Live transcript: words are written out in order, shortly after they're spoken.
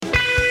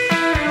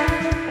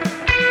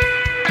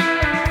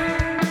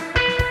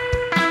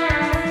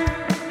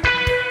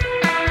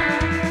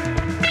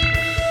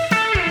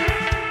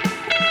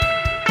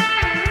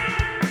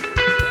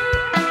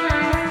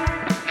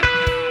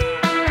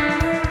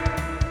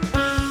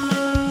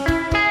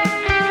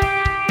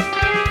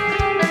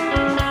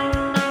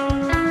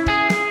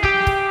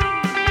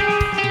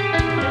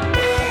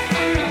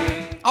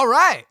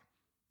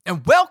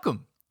and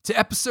welcome to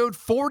episode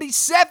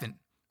 47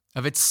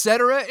 of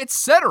Etc.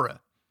 Etc.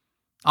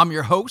 I'm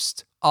your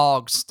host,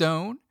 Og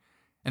Stone,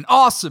 and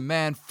awesome,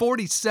 man,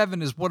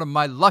 47 is one of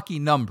my lucky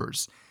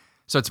numbers,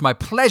 so it's my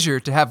pleasure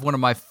to have one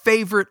of my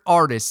favorite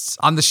artists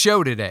on the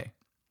show today,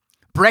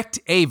 Brecht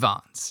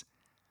Avons.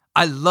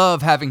 I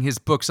love having his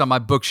books on my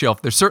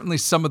bookshelf. They're certainly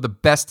some of the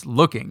best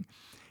looking.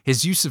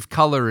 His use of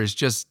color is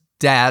just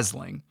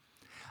dazzling.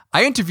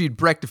 I interviewed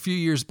Brecht a few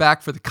years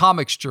back for the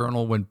Comics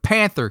Journal when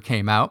Panther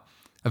came out,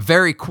 a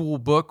very cool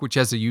book which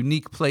has a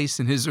unique place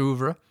in his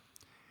oeuvre.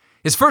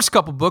 His first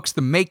couple books,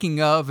 The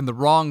Making of and The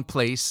Wrong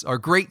Place, are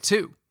great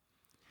too.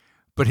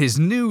 But his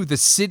new The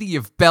City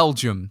of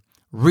Belgium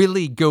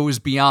really goes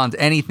beyond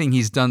anything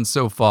he's done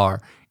so far.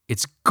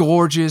 It's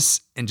gorgeous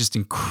and just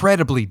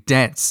incredibly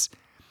dense.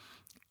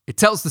 It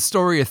tells the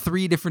story of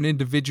three different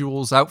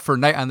individuals out for a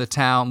night on the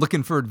town,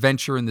 looking for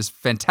adventure in this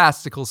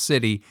fantastical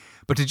city.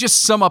 But to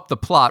just sum up the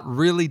plot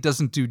really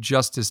doesn't do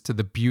justice to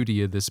the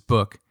beauty of this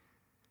book.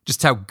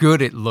 Just how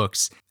good it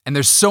looks. And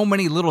there's so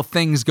many little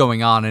things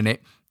going on in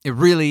it. It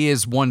really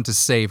is one to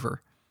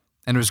savor.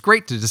 And it was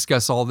great to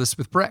discuss all this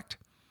with Brecht.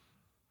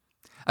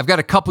 I've got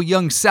a couple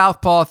young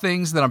Southpaw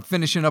things that I'm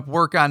finishing up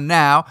work on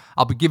now.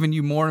 I'll be giving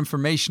you more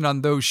information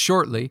on those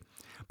shortly.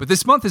 But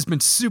this month has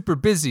been super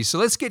busy, so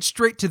let's get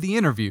straight to the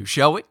interview,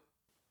 shall we?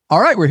 All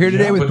right, we're here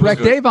today with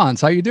Brecht Avons.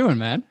 How you doing,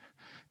 man?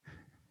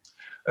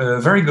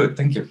 Very good,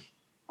 thank you.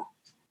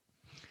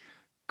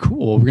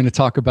 Cool. We're going to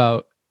talk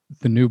about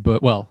the new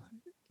book. Well,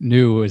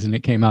 new, isn't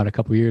it? Came out a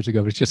couple years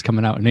ago, but it's just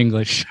coming out in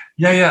English.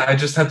 Yeah. I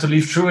just had to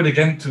leaf through it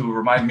again to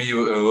remind me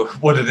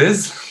what it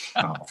is.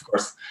 Of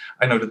course,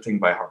 I know the thing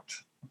by heart.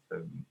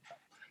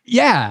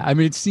 Yeah, I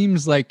mean, it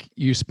seems like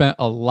you spent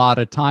a lot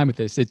of time with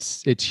this.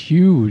 It's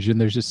huge,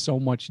 and there's just so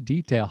much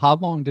detail. How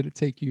long did it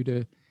take you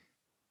to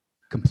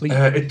complete?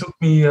 It took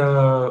me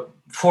 4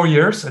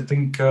 years, I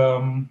think.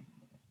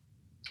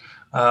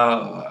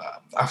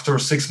 After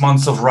 6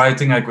 months of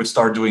writing, I could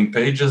start doing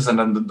pages, and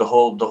then the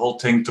whole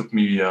thing took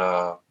me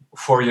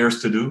 4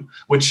 years to do,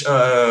 which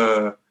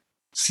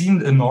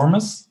seemed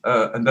enormous.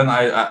 And then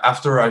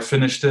after I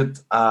finished it,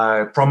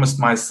 I promised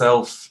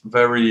myself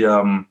very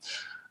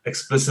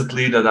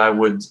explicitly that I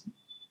would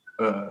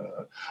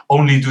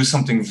only do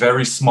something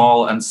very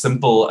small and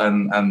simple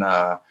and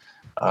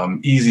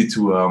easy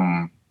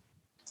to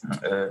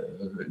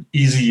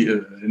easy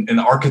in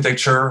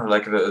architecture,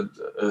 like a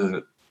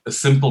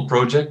simple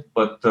project.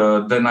 But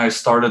then I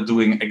started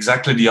doing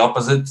exactly the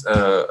opposite,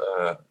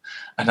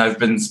 and I've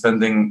been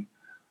spending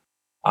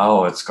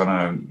I'm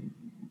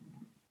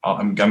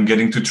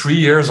getting to 3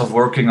 years of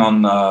working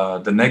on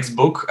the next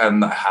book,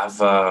 and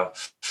I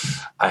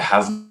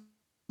have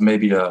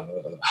maybe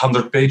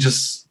 100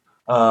 pages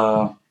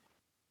of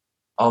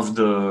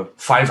the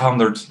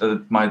 500 that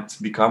it might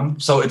become.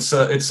 So it's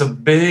a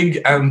big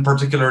and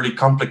particularly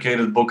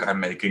complicated book I'm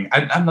making.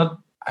 I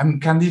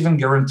can't even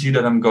guarantee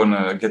that I'm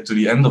gonna get to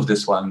the end of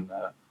this one.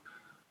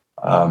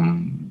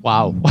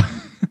 Wow. I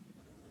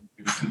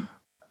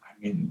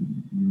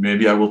mean,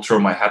 maybe I will throw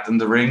my hat in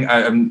the ring.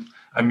 I'm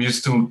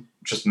used to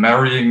just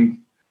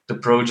marrying the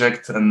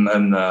project and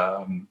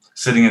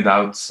sitting it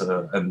out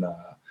and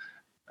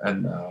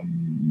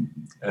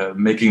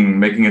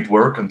making it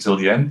work until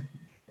the end.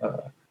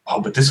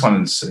 But this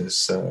one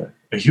is a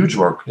huge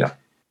work, yeah.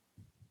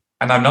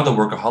 And I'm not a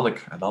workaholic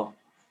at all.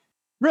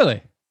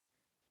 Really?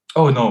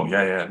 Oh no,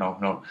 yeah,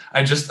 no.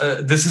 I just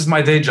this is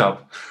my day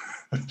job.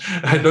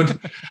 I don't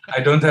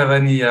have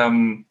any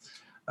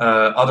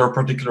other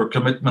particular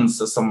commitments,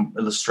 some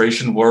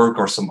illustration work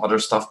or some other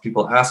stuff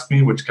people ask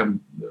me, which can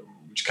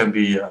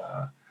be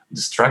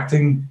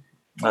distracting.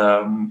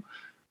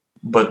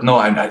 But no,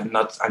 I'm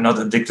not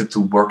addicted to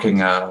working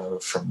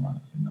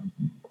from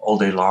all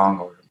day long,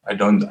 or I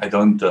don't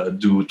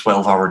do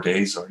 12-hour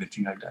days or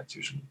anything like that.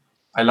 Usually,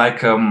 I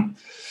like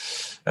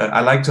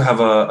to have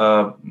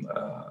a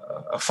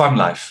fun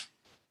life.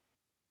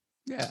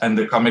 Yeah. And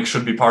the comic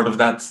should be part of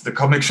that. The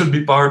comic should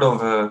be part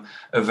of a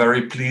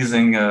very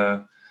pleasing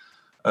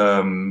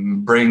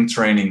brain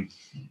training.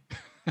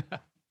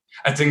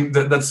 I think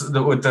that's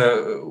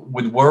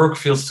with work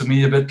feels to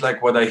me a bit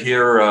like what I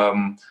hear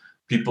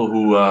people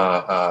who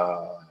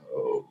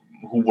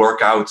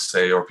work out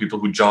say, or people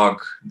who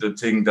jog. The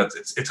thing that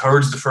it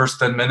hurts the first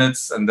 10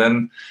 minutes, and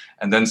then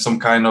some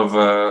kind of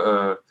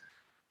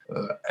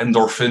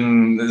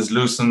endorphin is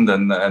loosened,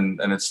 and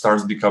it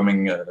starts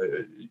becoming.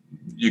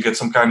 You get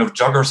some kind of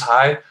jogger's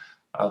high.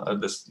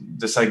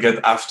 This I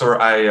get after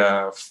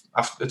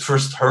after it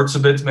first hurts a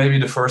bit, maybe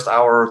the first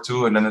hour or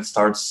two, and then it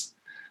starts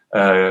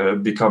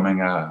becoming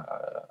a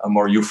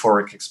more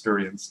euphoric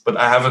experience. But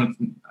I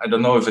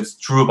don't know if it's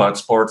true about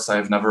sports.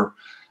 I've never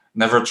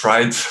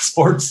tried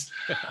sports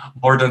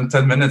more than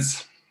 10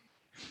 minutes.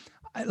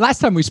 Last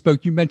time we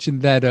spoke, you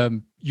mentioned that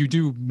you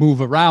do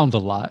move around a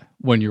lot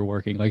when you're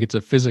working, like it's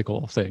a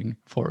physical thing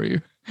for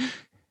you.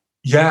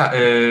 Yeah,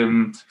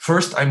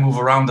 first I move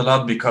around a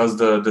lot because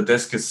the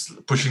desk is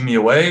pushing me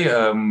away.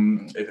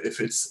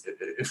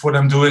 If what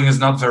I'm doing is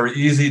not very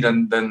easy,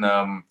 then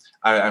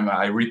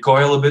I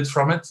recoil a bit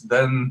from it.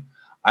 Then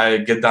I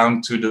get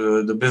down to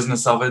the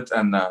business of it,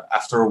 and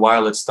after a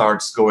while, it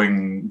starts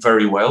going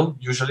very well.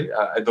 Usually,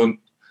 I don't.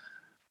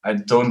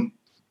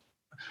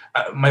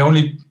 My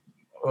only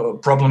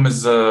problem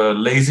is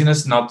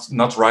laziness,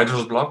 not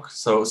writer's block.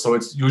 So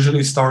it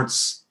usually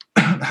starts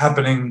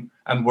happening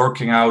and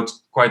working out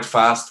quite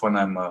fast when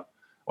I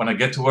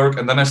get to work,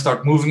 and then I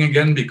start moving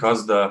again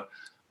because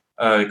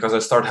I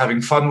start having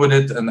fun with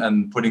it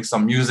and putting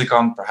some music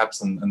on, perhaps,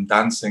 and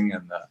dancing.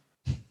 And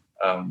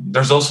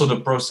there's also the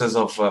process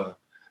of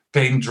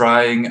paint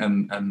drying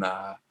and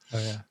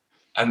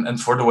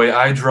for the way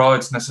I draw,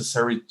 it's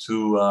necessary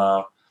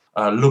to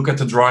look at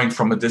the drawing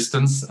from a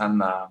distance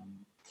and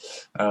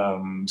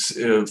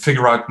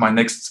figure out my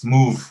next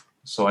move,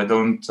 so I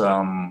don't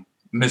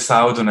miss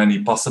out on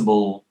any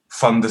possible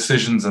fun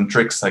decisions and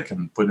tricks I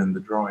can put in the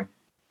drawing.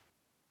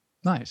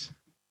 Nice.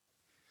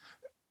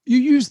 You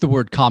use the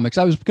word comics.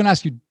 I was going to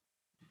ask you,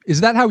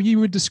 is that how you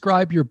would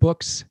describe your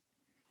books?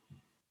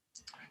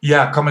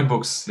 Yeah, comic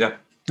books. Yeah.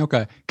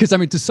 Okay. Because I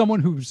mean, to someone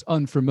who's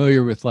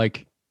unfamiliar with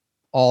like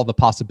all the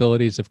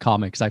possibilities of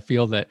comics, I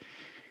feel that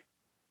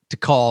to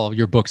call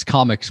your books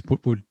comics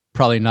would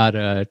probably not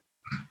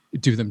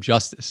do them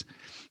justice.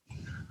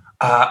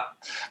 Yeah,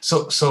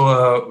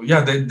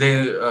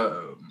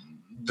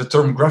 the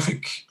term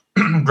graphic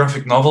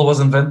novel was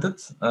invented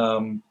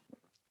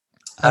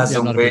as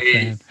a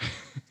way.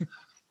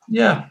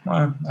 Yeah,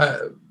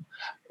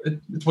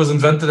 it was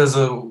invented as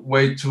a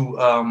way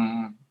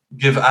to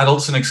give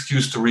adults an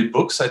excuse to read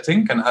books, I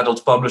think, and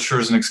adult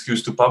publishers an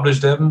excuse to publish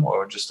them,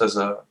 or just as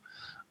a.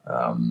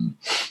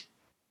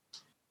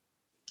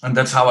 And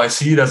that's how I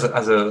see it, as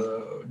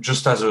a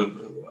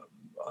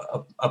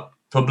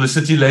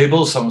publicity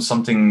label,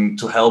 something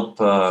to help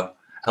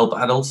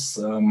adults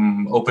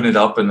open it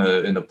up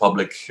in a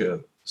public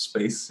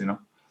space, you know.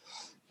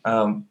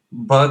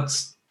 But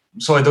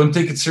so I don't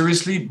take it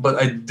seriously,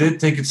 but I did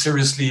take it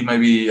seriously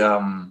maybe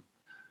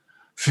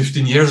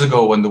 15 years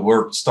ago when the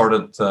word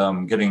started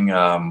getting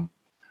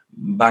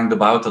banged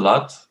about a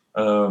lot.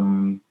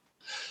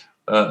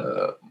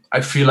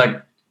 I feel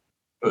like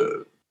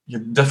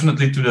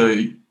definitely to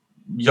the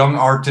young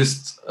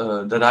artist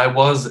that I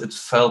was, it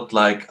felt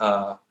like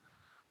a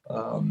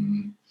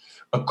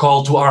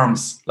call to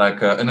arms,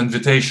 like an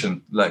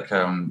invitation. Like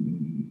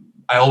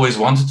I always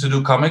wanted to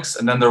do comics,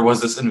 and then there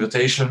was this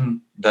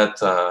invitation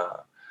that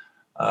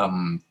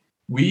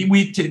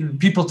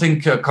people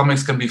think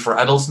comics can be for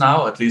adults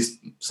now, at least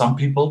some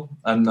people,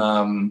 and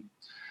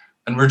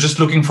we're just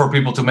looking for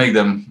people to make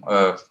them.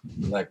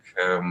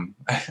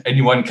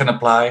 Anyone can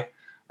apply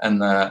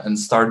and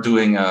start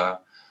doing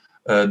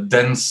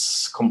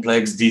dense,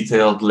 complex,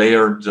 detailed,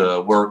 layered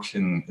work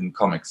in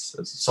comics.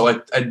 So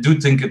I do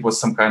think it was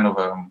some kind of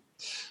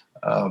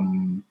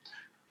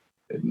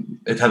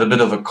it had a bit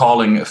of a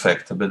calling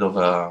effect, a bit of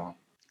a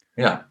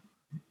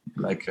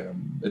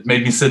it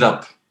made me sit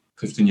up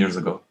 15 years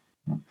ago.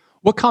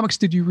 What comics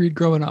did you read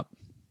growing up?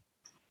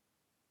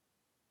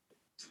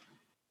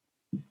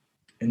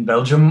 In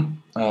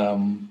Belgium,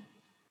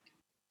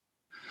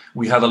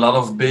 we had a lot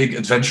of big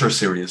adventure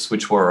series,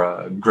 which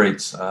were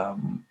great.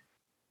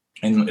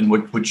 In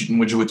which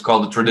you would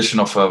call the tradition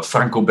of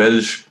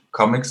Franco-Belge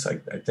comics, I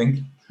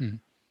think.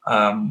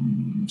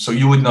 So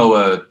you would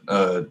know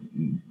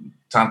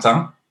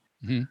Tintin,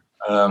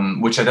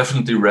 which I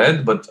definitely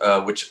read, but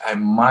which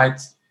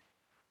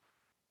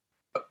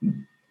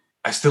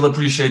I still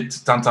appreciate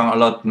Tintin a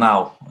lot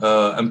now,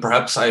 and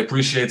perhaps I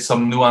appreciate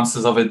some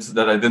nuances of it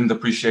that I didn't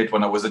appreciate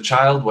when I was a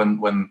child.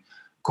 When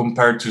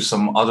compared to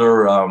some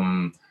other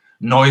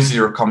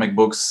noisier comic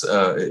books,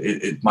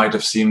 it might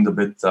have seemed a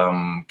bit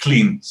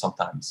clean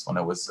sometimes when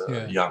I was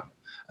young.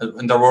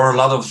 And there were a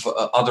lot of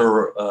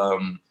other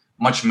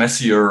much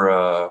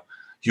messier,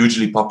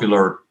 hugely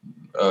popular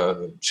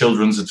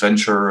children's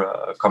adventure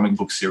comic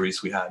book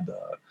series. We had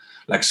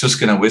like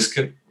Suske and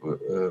Wiske,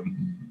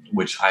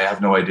 which I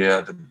have no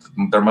idea.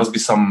 There must be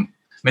some.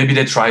 Maybe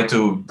they tried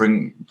to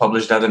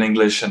publish that in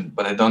English,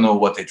 but I don't know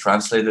what they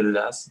translated it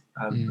as.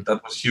 But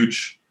that was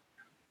huge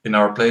in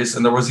our place,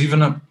 and there was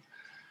even a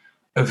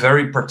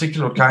very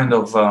particular kind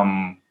of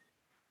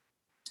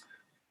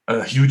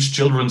a huge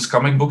children's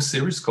comic book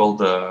series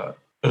called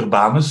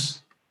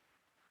Urbanus,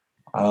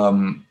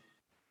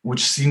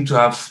 which seemed to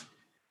have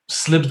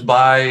slipped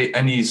by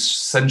any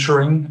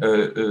censoring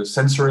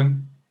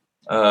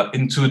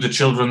into the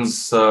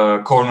children's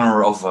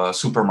corner of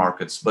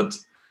supermarkets. But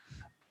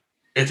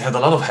it had a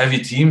lot of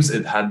heavy themes.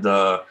 It had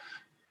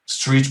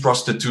street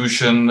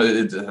prostitution.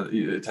 It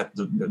had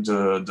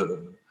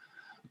the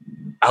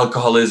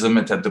alcoholism.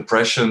 It had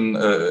depression.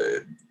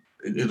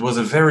 It was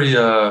a very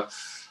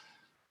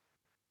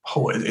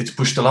it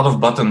pushed a lot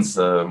of buttons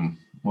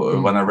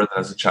when I read it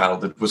as a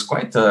child. It was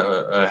quite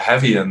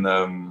heavy and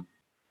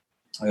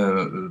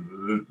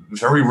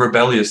very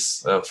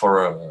rebellious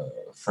for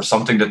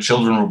something that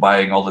children were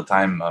buying all the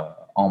time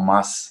en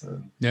masse.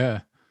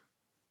 Yeah.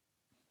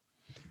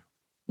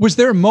 Was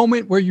there a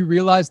moment where you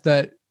realized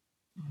that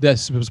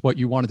this was what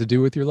you wanted to do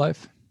with your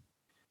life?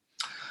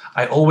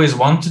 I always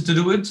wanted to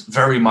do it,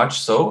 very much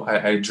so.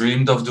 I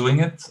dreamed of doing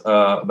it.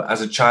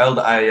 As a child,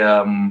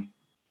 I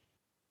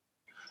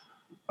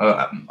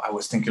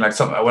was thinking like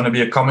I want to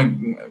be a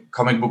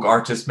comic book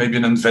artist, maybe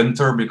an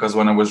inventor, because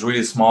when I was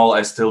really small,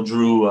 I still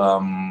drew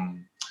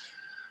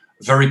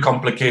very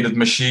complicated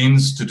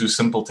machines to do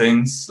simple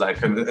things,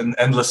 like an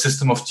endless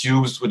system of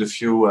tubes with a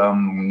few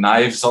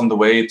knives on the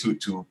way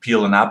to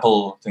peel an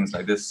apple, things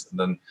like this.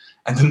 And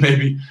then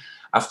maybe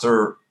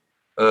after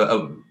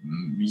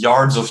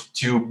yards of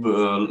tube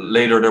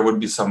later, there would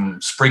be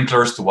some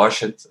sprinklers to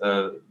wash it.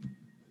 But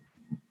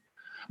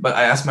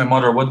I asked my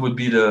mother what would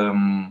be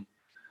the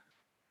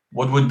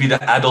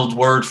adult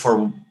word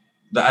for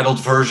the adult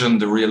version,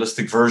 the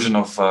realistic version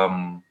of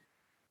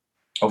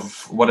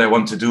what I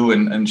want to do,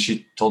 and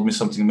she told me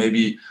something,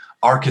 maybe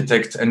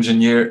architect,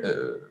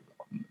 engineer,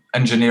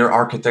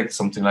 architect,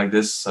 something like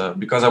this,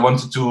 because I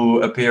wanted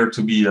to appear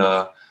to be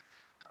a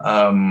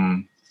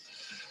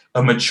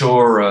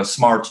mature,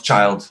 smart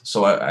child.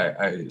 So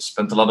I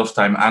spent a lot of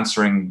time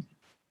answering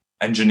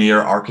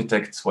engineer,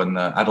 architect when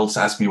adults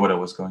asked me what I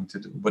was going to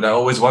do. But I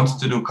always wanted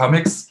to do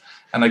comics,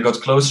 and I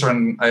got closer,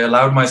 and I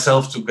allowed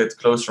myself to get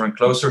closer and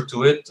closer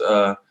to it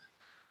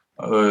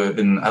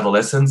in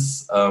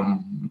adolescence.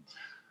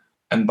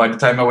 And by the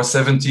time I was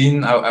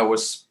 17, I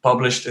was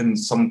published in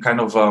some kind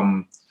of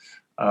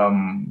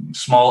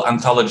small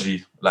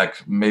anthology.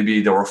 Like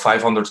maybe there were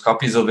 500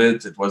 copies of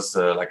it. It was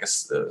like a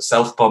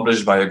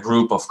self-published by a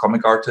group of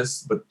comic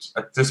artists. But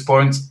at this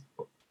point,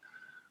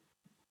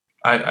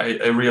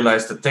 I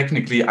realized that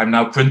technically I'm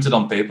now printed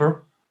on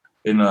paper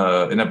in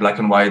a black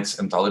and white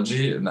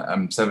anthology, and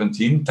I'm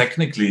 17.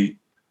 Technically,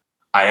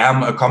 I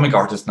am a comic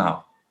artist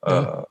now.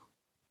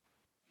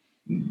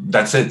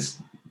 That's it.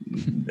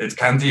 It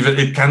can't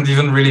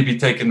even really be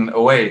taken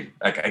away.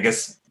 Like, I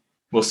guess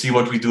we'll see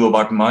what we do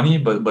about money,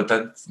 but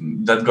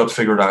that got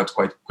figured out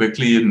quite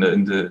quickly in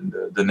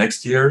the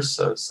next years.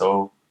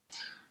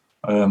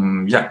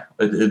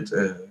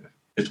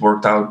 It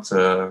worked out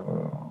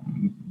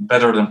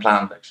better than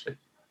planned, actually.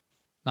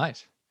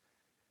 Nice.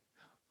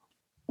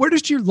 Where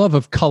does your love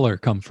of color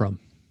come from?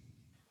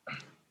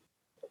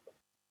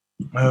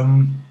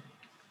 I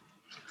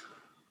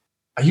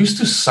used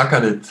to suck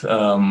at it.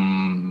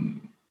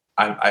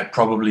 I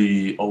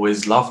probably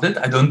always loved it.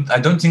 I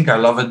don't think I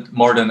love it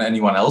more than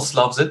anyone else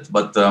loves it,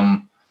 but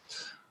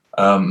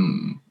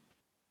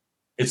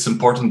it's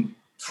important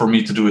for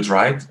me to do it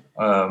right.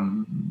 I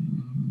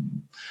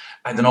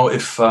don't know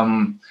if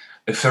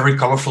very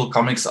colorful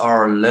comics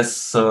are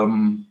less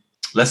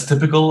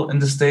typical in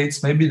the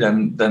States, maybe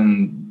than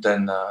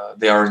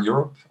they are in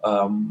Europe.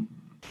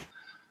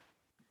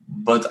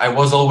 But I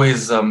was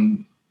always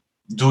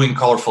doing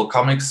colorful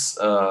comics,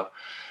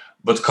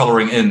 but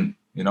coloring in,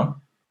 you know.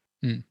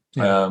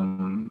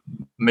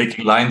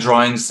 Making line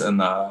drawings and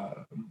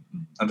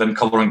then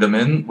coloring them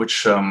in,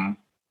 which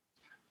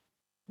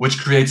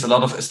creates a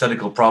lot of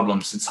aesthetical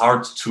problems. It's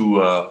hard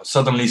to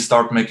suddenly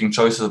start making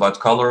choices about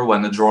color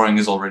when the drawing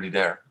is already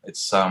there.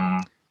 It's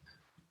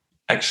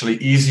actually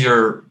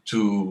easier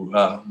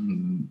to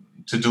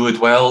do it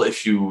well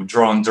if you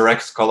draw on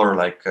direct color,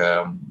 like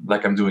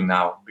I'm doing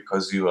now,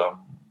 because you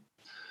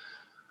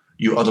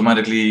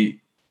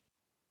automatically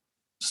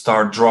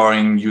start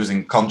drawing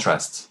using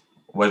contrast.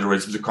 Whether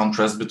it's the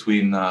contrast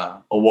between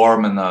a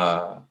warm and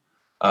a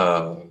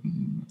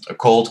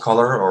cold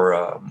color, or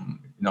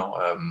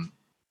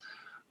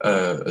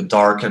a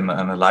dark and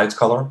a light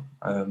color.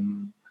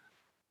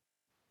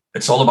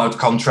 It's all about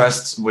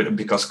contrast,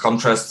 because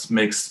contrast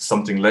makes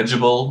something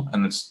legible,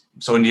 and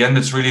so in the end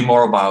it's really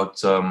more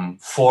about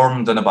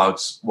form than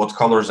about what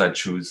colors I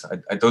choose.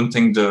 I don't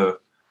think the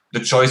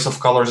choice of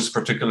colors is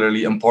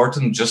particularly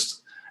important. Just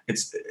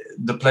it's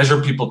the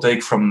pleasure people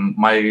take from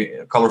my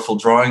colorful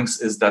drawings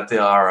is that they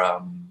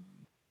are,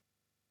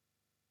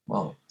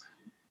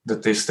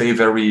 that they stay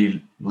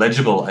very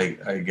legible,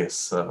 I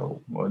guess. I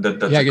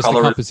guess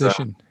the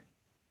composition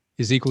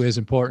is equally as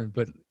important,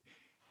 but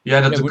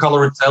the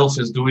color itself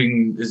is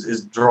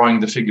drawing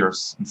the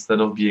figures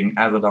instead of being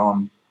added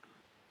on.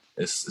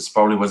 Is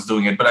probably what's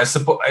doing it. But I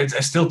suppose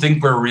I still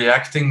think we're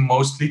reacting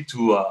mostly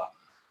to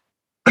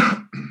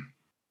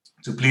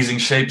to pleasing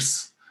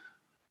shapes.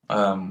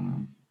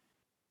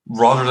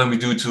 Rather than we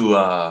do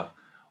to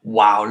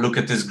wow, look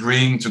at this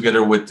green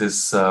together with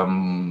this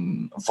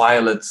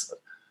violet.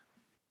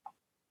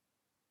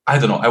 I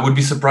don't know. I would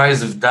be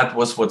surprised if that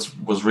was what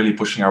was really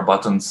pushing our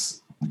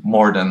buttons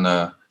more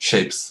than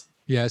shapes.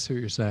 Yeah, I see what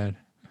you're saying.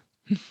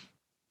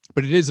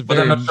 But it is But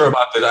I'm not sure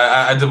about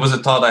it. There was a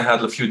thought I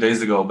had a few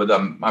days ago, but I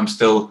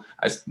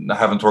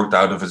haven't worked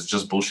out if it's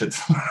just bullshit.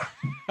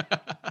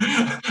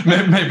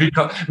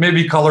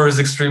 maybe color is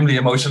extremely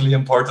emotionally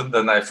important,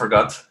 and I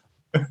forgot.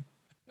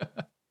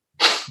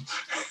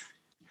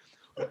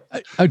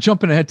 I'm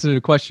jumping ahead to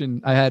the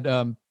question I had,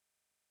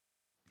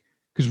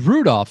 because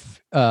Rudolph,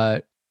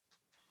 at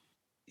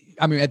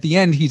the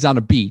end he's on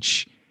a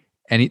beach,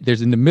 and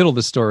there's in the middle of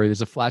the story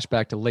there's a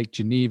flashback to Lake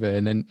Geneva,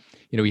 and then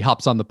he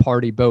hops on the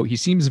party boat. He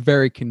seems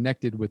very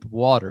connected with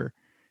water.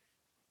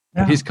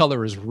 Yeah. His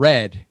color is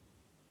red.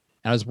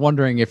 And I was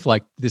wondering if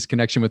like this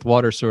connection with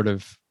water sort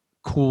of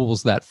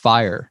cools that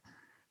fire.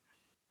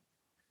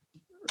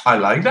 I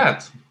like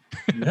that.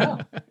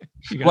 Yeah.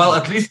 Well,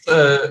 at least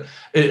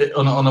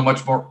on a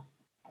much more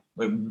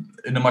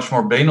in a much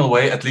more banal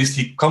way, at least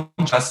he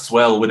contrasts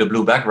well with a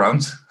blue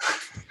background.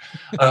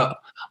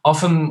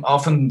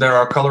 Often there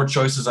are color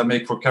choices I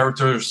make for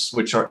characters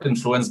which are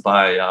influenced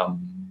by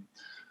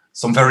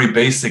some very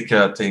basic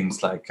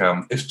things, like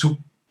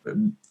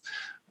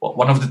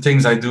one of the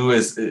things I do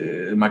is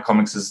in my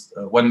comics is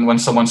when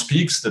someone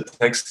speaks, the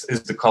text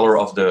is the color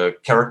of the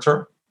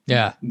character.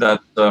 Yeah,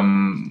 that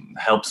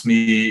helps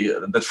me.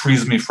 That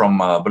frees me from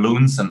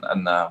balloons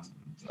and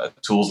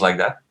tools like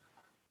that.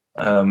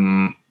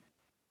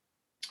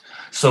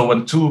 So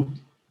when two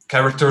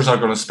characters are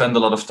going to spend a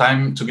lot of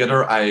time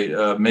together,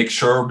 I make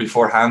sure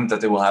beforehand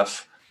that they will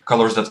have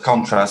colors that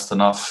contrast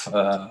enough.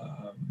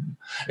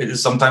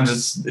 Sometimes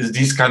it's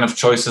these kind of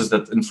choices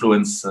that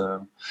influence.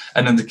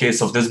 And in the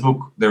case of this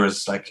book, there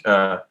is like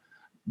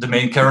the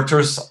main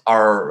characters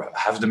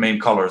have the main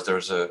colors.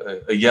 There's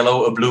a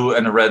yellow, a blue,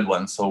 and a red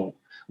one. So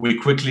we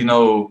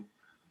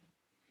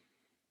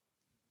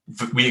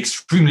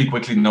extremely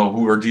quickly know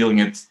who we're dealing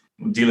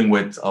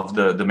with of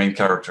the main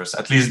characters.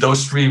 At least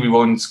those three, we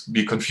won't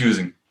be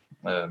confusing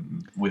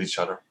with each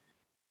other.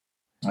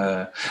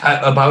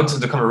 About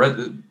the color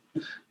red,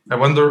 I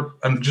wonder.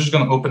 I'm just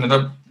gonna open it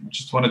up.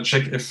 Just want to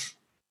check if.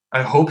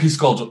 I hope he's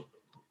called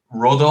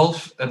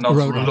Rodolph and not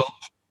Rudolph.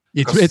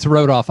 It's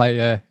Rodolph.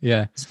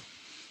 Yeah.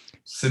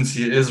 Since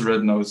he is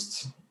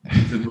red-nosed,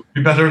 it would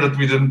be better that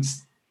we didn't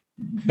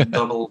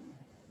double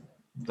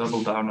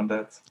down on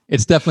that.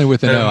 It's definitely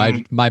with an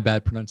O. My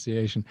bad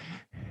pronunciation.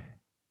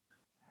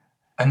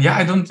 And yeah,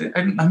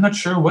 I'm not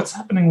sure what's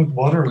happening with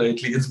water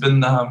lately. It's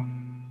been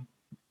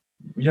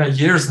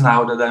years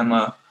now that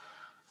I'm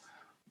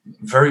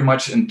very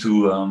much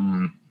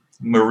into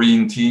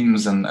marine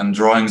themes and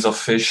drawings of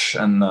fish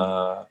and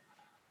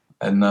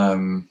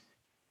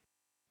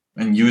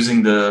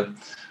using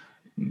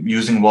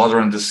water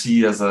and the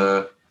sea as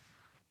a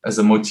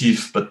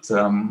motif, but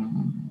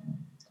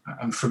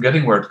I'm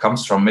forgetting where it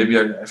comes from. Maybe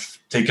I've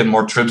taken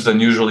more trips than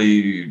I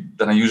usually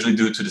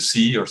do to the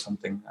sea or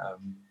something.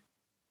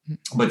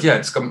 But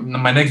yeah,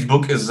 my next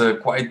book is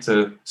quite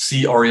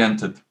sea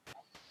oriented.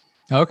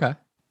 Okay.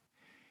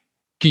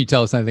 Can you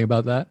tell us anything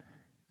about that,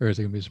 or is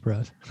it gonna be a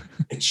surprise?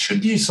 It should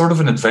be sort of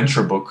an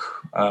adventure book,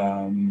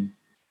 quite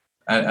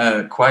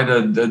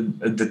a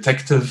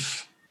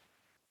detective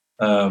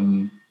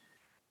kind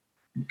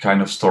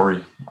of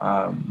story,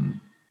 and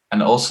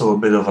also a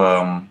bit of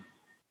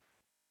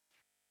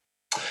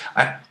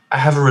I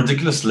have a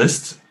ridiculous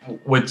list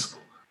with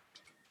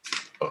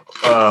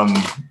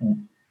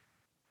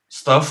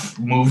stuff,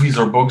 movies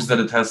or books that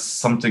it has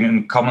something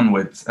in common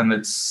with, and it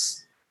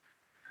has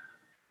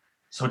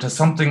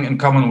something in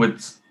common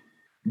with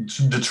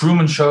The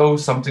Truman Show,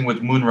 something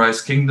with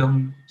Moonrise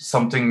Kingdom,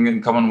 something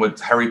in common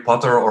with Harry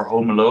Potter or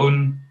Home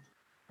Alone,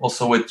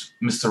 also with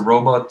Mr.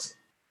 Robot,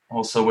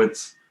 also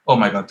with, oh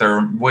my God, there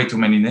are way too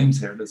many names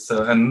here.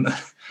 And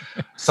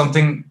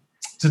something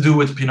to do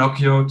with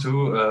Pinocchio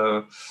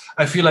too.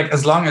 I feel like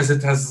as long as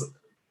it has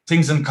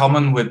things in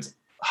common with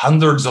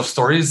hundreds of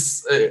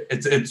stories,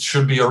 it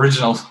should be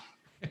original.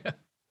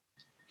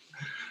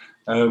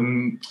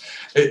 I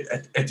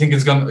think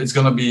it's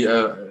gonna be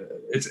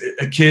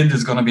a kid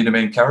is gonna be the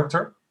main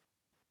character,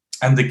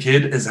 and the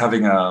kid is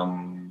having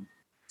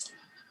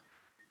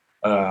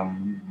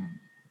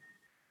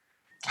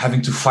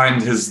having to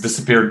find his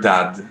disappeared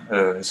dad,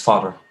 his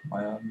father,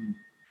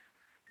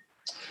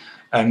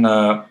 and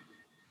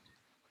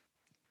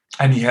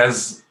he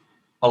has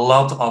a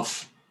lot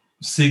of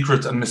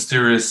secret and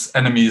mysterious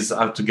enemies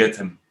out to get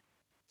him.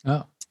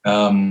 Oh.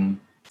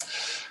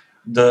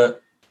 The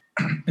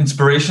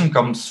inspiration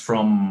comes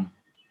from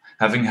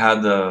having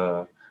had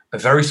a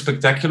very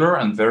spectacular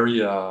and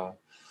very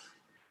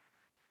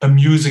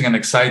amusing and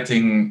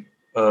exciting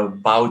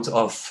bout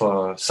of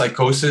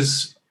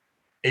psychosis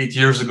 8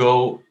 years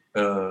ago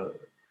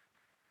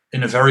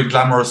in a very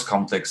glamorous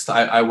context.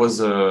 I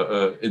was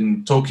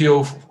in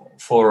Tokyo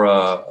for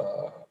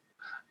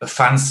a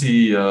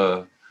fancy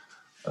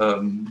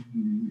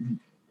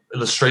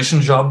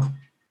illustration job.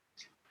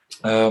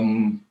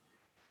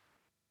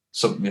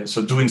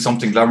 So doing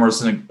something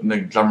glamorous in a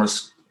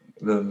glamorous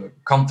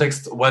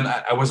context. When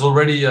I was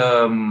already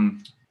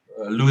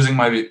losing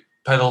my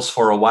pedals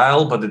for a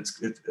while, but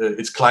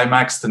it's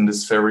climaxed in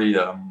this very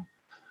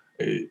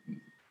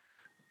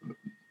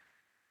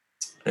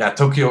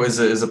Tokyo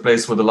is a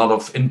place with a lot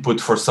of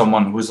input for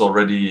someone who's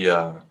already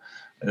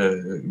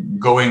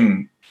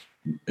going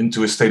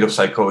into a state of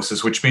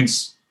psychosis, which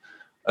means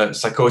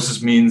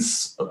psychosis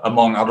means,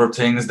 among other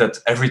things, that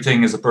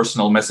everything is a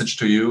personal message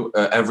to you.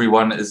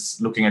 Everyone is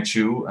looking at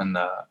you, and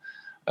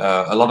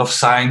a lot of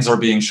signs are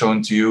being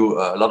shown to you.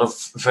 A lot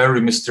of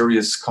very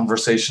mysterious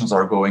conversations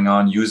are going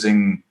on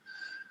using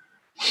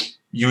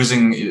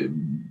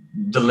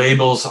the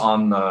labels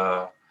on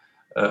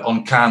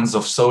cans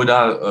of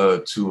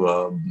soda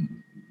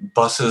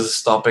buses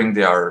stopping.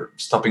 They are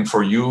stopping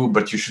for you,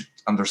 but you should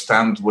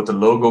understand what the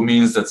logo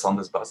means that's on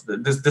this bus.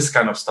 This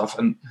kind of stuff.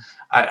 And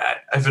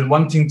I've been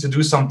wanting to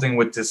do something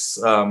with this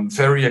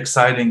very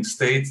exciting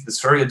state, this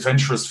very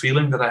adventurous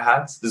feeling that I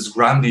had, this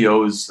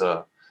grandiose,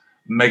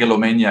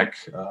 megalomaniac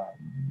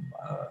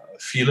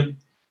feeling.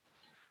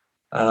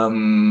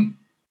 And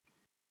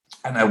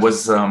I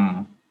was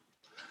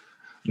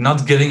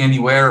not getting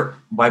anywhere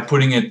by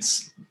letting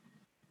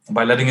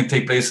it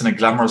take place in a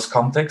glamorous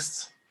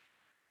context.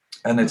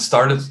 And it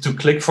started to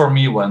click for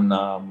me when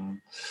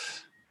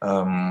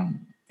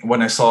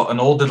I saw an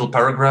old little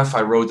paragraph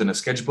I wrote in a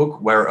sketchbook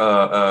where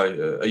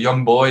a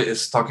young boy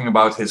is talking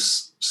about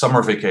his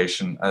summer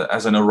vacation,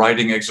 as in a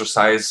writing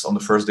exercise on the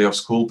first day of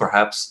school.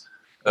 Perhaps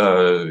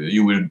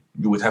you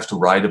would have to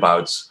write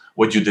about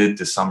what you did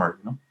this summer,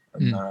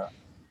 you know.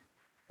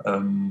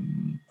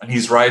 And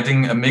he's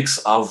writing a mix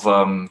of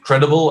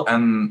credible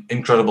and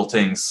incredible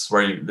things,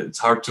 where it's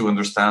hard to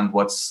understand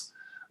what's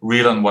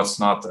real and what's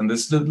not. And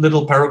this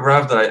little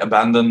paragraph that I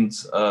abandoned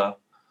a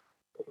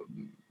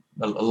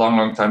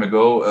long time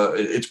ago,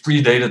 it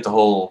predated the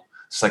whole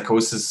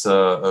psychosis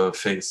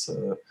phase.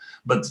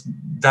 But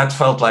that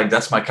felt like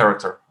that's my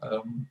character.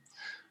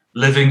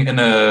 Living in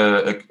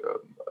a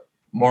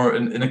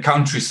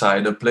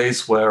countryside, a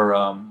place where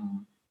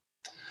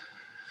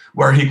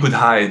he could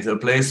hide, a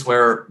place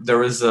where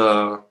there is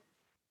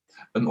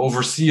an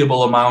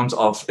overseeable amount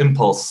of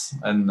impulse,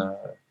 and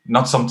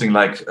not something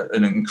like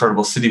an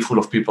incredible city full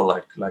of people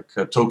like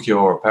Tokyo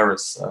or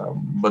Paris,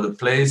 but a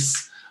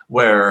place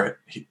where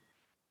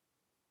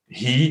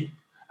he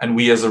and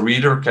we as a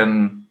reader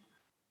can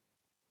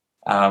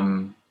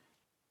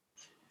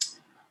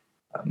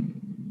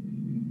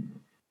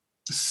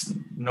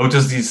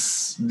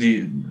notice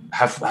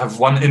have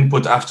one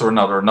input after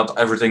another, not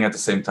everything at the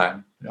same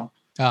time. You know?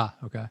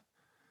 Okay.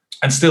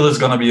 And still, it's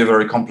going to be a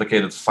very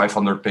complicated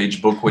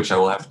 500-page book, which I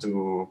will have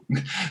to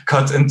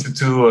cut into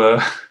two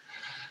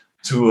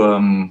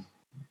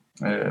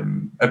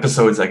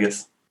episodes, I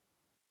guess.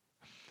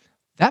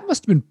 That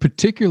must have been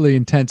particularly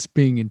intense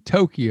being in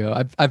Tokyo.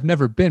 I've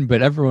never been,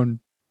 but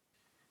everyone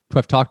who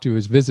I've talked to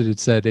who's visited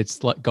said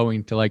it's like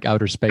going to like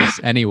outer space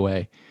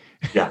anyway.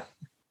 Yeah.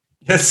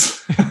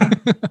 Yes.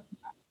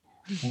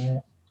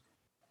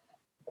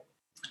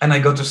 And I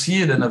got to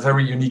see it in a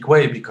very unique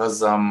way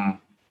because I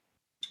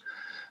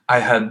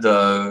had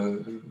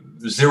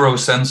zero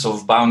sense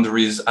of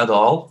boundaries at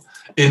all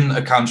in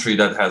a country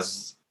that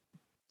has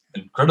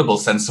incredible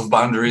sense of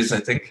boundaries, I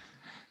think.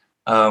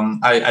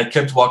 I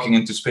kept walking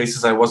into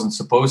spaces I wasn't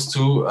supposed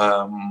to.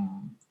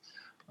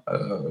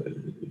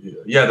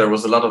 There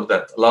was a lot of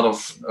that, a lot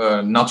of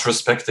not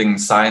respecting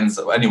signs.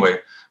 Anyway,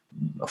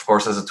 of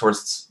course, as a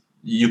tourist,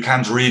 you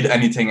can't read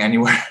anything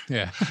anywhere.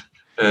 Yeah.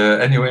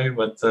 Anyway,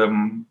 but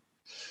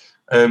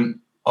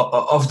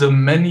of the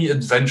many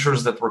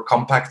adventures that were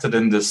compacted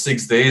in the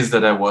 6 days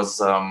that I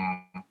was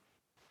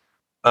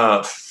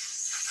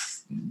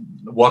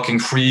walking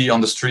free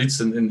on the streets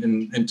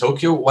in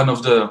Tokyo, one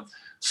of the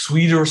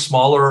sweeter,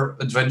 smaller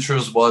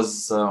adventures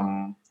was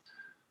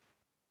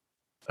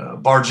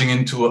barging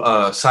into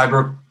a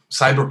cyber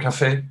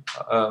cafe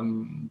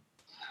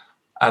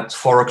at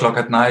 4:00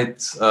 at night,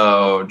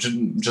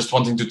 just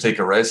wanting to take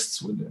a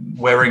rest,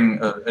 wearing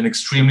an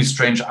extremely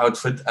strange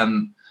outfit,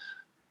 and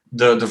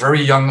the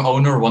very young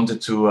owner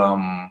wanted to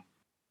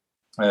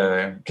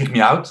kick me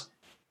out,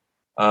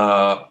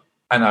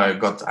 and I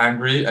got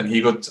angry, and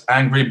he got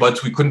angry,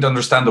 but we couldn't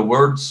understand the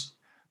words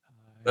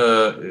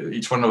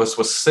each one of us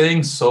was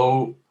saying.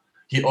 So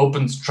he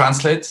opened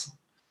Translate,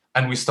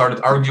 and we started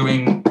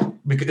arguing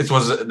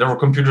because there were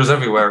computers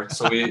everywhere.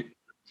 So we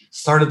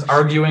started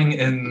arguing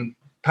in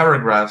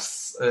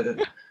paragraphs.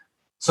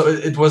 So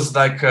it was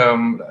like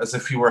as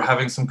if we were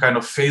having some kind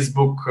of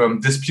Facebook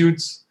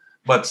dispute,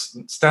 but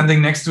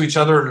standing next to each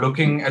other,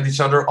 looking at each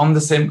other on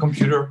the same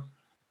computer.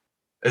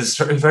 Is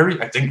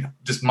very. I think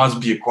this must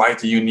be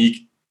quite a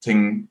unique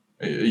thing,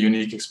 a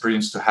unique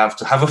experience to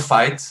have a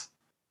fight,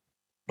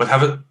 but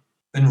have it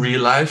in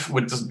real life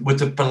with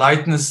the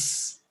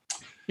politeness,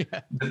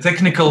 the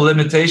technical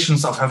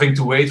limitations of having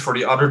to wait for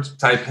the other to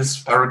type his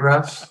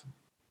paragraph.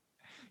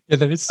 Yeah,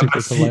 that is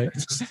super polite.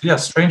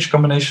 Strange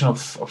combination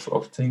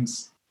of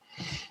things.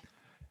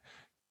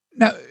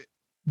 Now,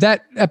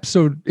 that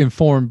episode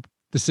informed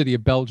the city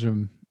of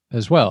Belgium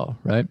as well,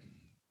 right?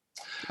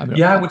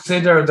 I would say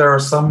there are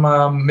some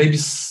maybe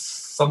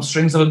some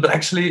strings of it, but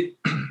actually,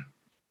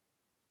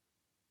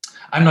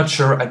 I'm not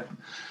sure.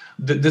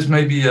 This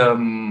may be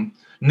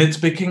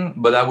nitpicking,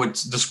 but I would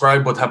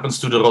describe what happens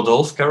to the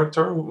Rodolphe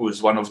character, who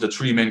is one of the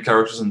three main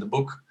characters in the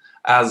book,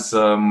 as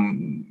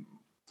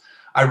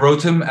I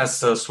wrote him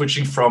as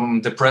switching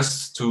from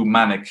depressed to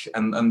manic,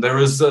 and there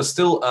is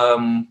still.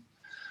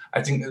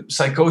 I think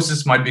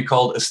psychosis might be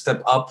called a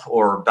step up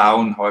or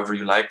down, however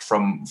you like,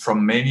 from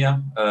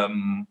mania.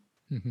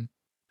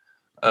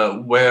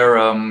 Where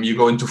you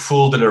go into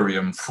full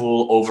delirium,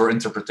 full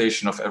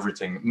over-interpretation of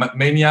everything.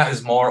 Mania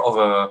is more of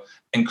a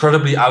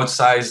incredibly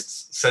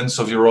outsized sense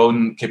of your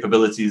own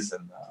capabilities,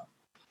 and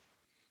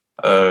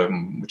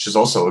which is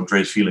also a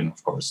great feeling,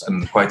 of course,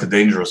 and quite a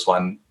dangerous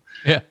one.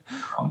 Yeah.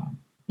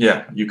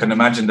 You can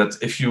imagine that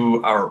if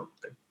you are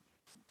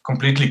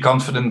completely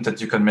confident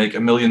that you can make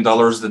 $1 million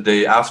the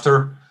day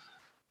after,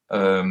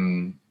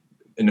 in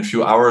a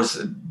few hours,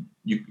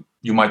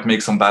 you might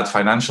make some bad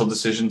financial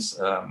decisions.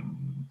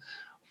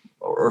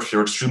 Or if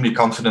you're extremely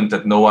confident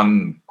that no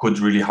one could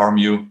really harm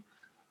you,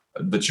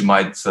 that you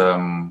might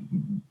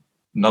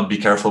not be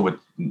careful with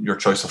your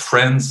choice of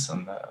friends.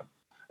 And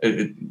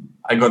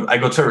I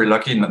got very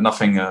lucky.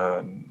 Nothing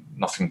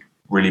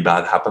really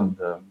bad happened.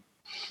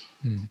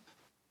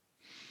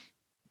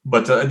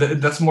 But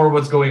that's more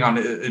what's going on.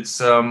 It's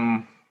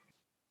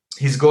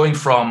he's going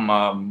from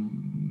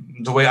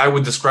the way I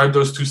would describe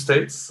those two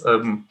states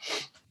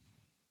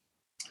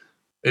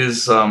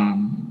is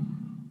a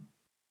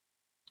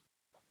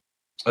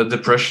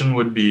depression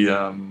would be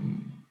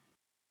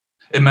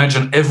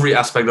imagine every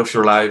aspect of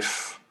your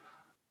life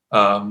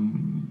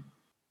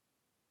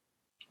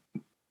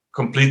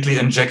completely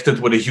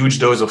injected with a huge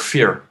dose of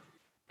fear.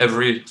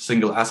 Every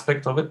single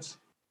aspect of it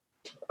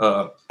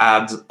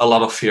add a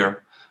lot of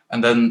fear.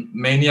 And then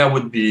mania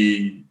would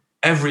be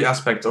every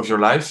aspect of your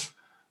life.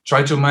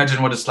 Try to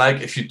imagine what it's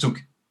like if you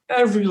took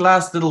every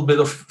last little bit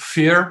of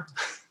fear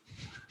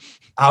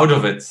out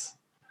of it.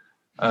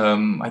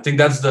 I think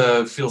that's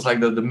feels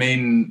like the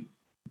main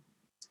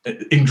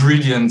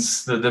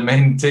ingredients, the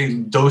main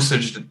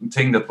dosage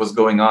thing that was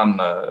going on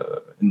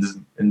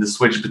in the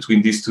switch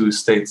between these two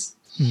states.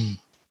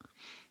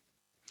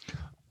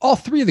 All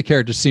three of the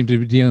characters seem to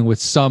be dealing with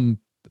some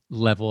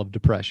level of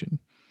depression.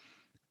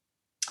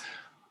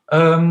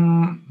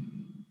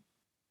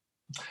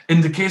 In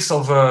the case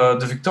of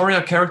the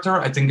Victoria character,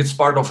 I think it's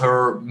part of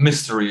her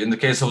mystery. In the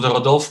case of the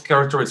Rodolphe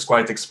character, it's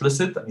quite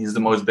explicit, and he's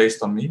the most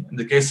based on me. In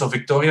the case of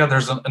Victoria,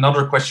 there's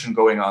another question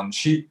going on.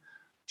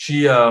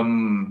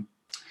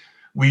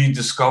 We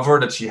discover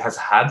that she has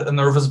had a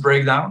nervous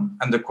breakdown,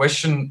 and the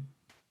question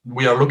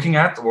we are looking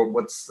at, or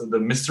what's the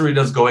mystery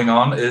that's going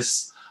on,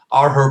 is: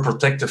 are her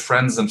protective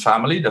friends and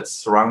family that's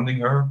surrounding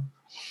her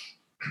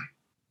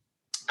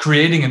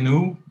creating a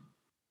new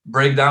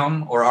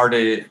breakdown, or are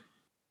they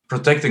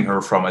protecting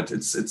her from it?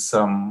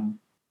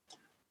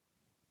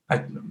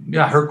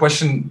 Her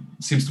question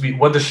seems to be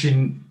what does she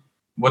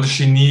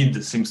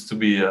need, seems to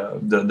be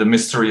the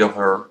mystery of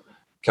her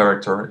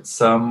character.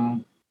 It's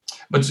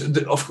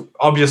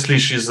obviously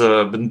she's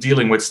been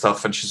dealing with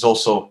stuff, and she's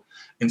also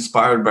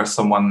inspired by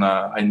someone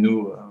I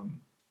knew,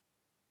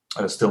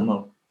 I still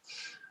know.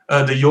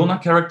 The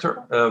Yona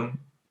character,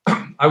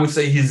 I would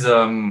say he's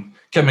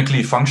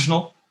chemically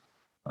functional.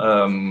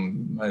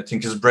 I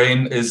think his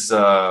brain is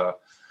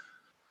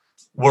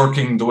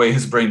working the way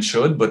his brain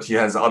should, but he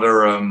has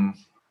other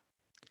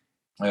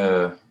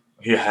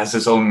he has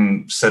his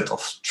own set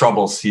of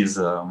troubles. He's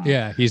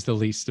he's the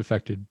least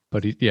affected,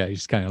 but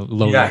he's kind of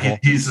low level.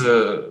 He's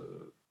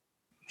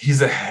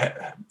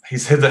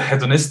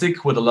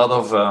hedonistic with a lot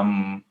of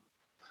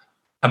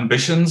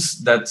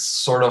ambitions that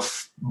sort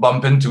of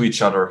bump into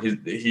each other.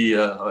 He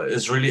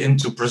is really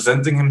into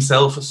presenting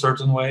himself a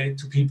certain way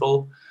to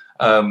people.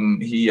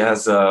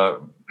 He's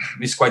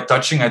quite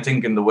touching, I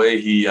think, in the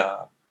way he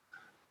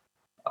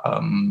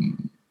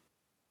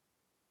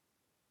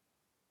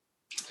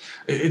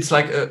it's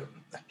like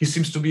he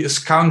seems to be a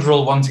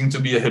scoundrel wanting to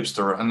be a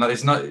hipster, and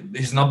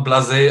he's not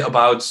blasé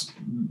about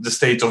the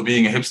state of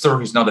being a hipster.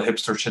 He's not a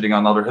hipster shitting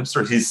on other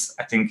hipsters. He's,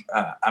 I think,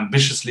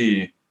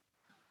 ambitiously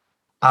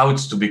out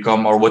to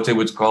become, or what they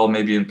would call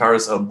maybe in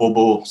Paris, a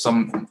bobo,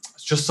 some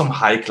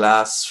high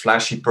class,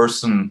 flashy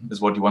person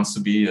is what he wants to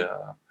be.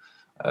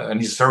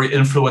 And he's very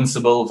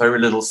influenceable, very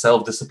little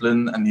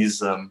self-discipline, and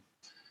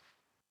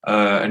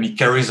he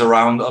carries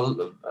around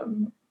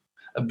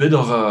a bit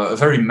of a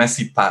very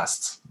messy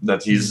past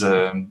that he's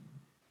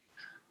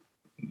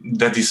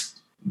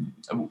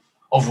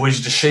of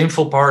which the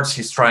shameful parts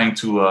he's trying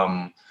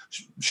to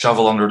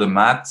shovel under the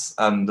mat,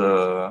 and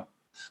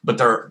but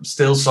there are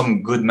still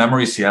some good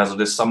memories he has of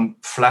this, some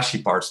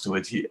flashy parts to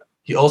it.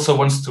 He also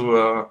wants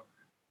to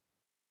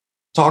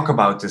talk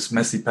about this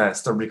messy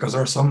past, or because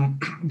there are some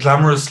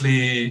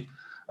glamorously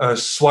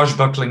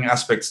swashbuckling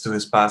aspects to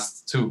his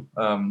past too.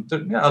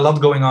 A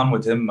lot going on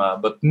with him,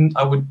 but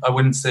I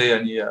wouldn't say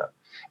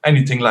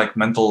anything like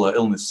mental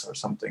illness or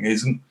something.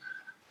 It's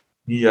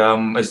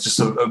just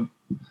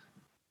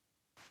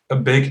a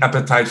big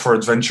appetite for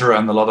adventure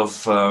and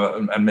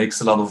and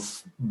makes a lot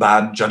of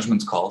bad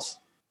judgment calls.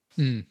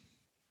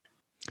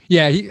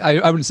 Yeah,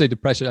 I wouldn't say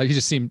depression. He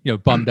just seemed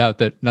bummed out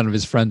that none of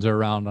his friends are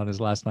around on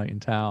his last night in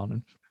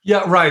town.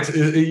 Yeah, right.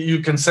 You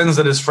can sense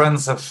that his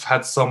friends have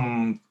had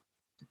some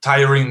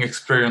tiring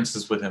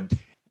experiences with him.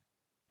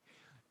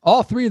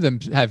 All three of them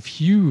have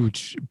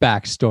huge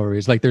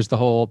backstories. Like there's the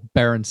whole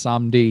Baron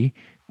Samedi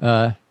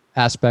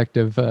aspect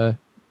of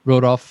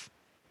Rodolphe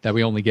that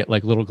we only get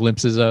like little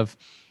glimpses of.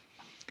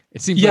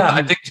 It seems. Yeah,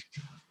 I think.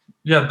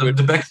 Yeah, the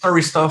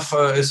backstory stuff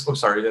is. Oh,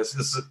 sorry. Yes,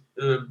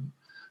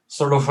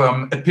 sort of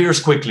appears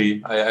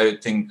quickly. I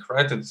think,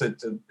 right?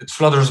 It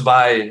flutters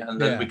by, and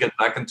then we get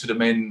back into the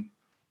main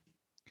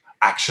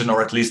action,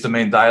 or at least the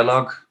main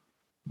dialogue.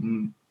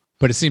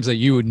 But it seems like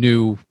you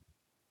know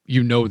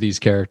these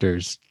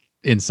characters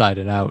inside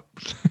and out.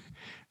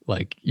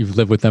 Like you've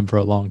lived with them for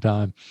a long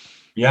time.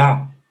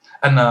 Yeah,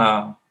 and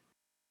I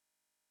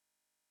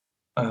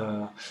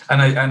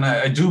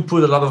do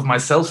put a lot of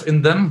myself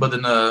in them, but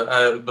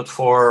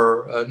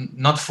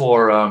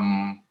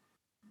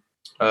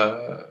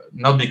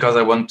not because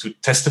I want to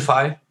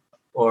testify,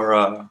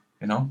 or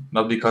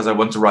not because I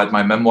want to write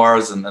my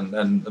memoirs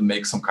and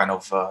make some kind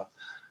of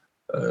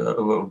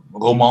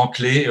roman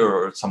clé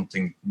or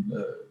something,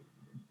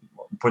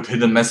 put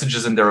hidden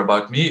messages in there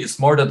about me. It's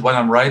more that when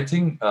I'm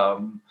writing,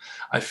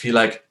 I feel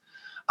like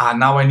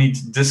now I need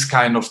this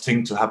kind of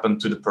thing to happen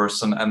to the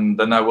person, and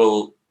then I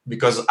will,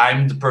 because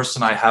I'm the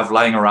person I have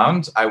lying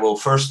around, I will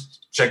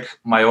first check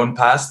my own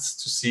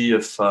past to see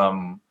if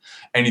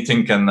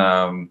anything can,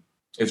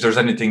 if there's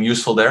anything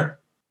useful there.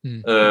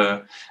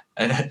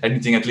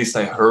 Anything at least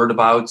I heard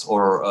about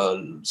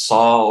or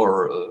saw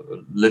or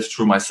lived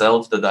through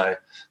myself that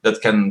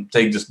can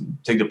take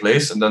the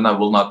place, and then I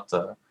will not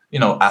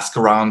ask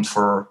around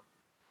for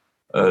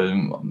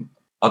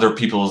other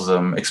people's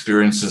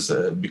experiences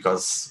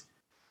because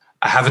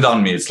I have it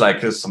on me. It's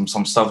like some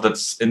stuff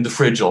that's in the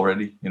fridge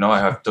already.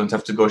 I don't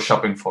have to go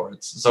shopping for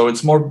it. So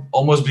it's more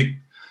almost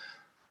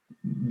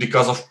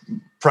because of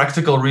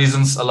practical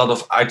reasons. A lot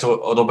of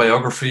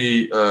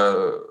autobiography,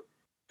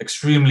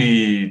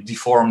 extremely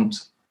deformed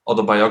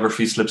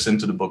autobiography, slips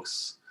into the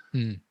books.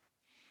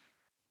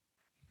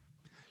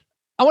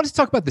 I want to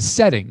talk about the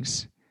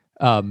settings,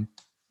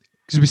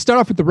 because we start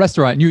off with the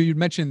restaurant. And you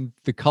mentioned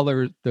the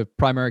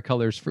primary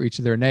colors for each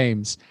of their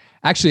names.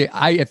 Actually,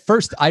 at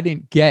first I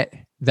didn't get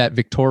that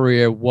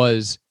Victoria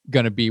was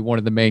going to be one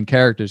of the main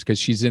characters, because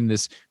she's in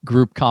this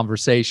group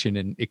conversation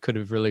and it could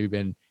have really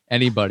been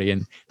anybody.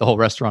 And the whole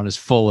restaurant is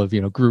full of,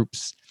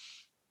 groups.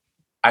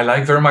 I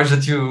like very much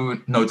that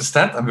you noticed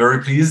that. I'm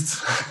very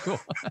pleased. Cool.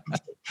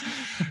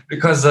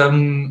 Because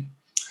the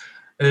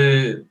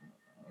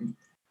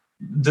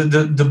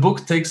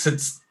book takes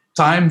its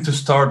time to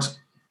start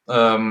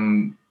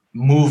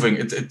moving.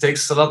 It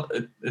takes a lot.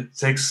 It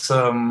takes.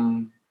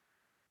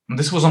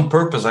 This was on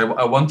purpose.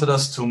 I wanted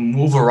us to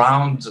move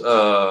around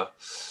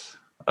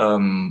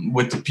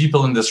with the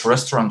people in this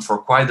restaurant for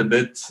quite a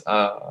bit.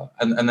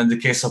 And in the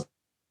case of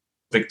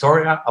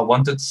Victoria, I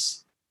wanted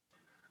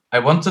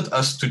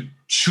us to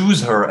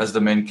choose her as the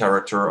main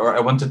character, or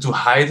I wanted to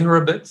hide her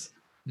a bit.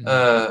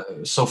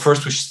 So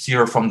first we see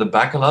her from the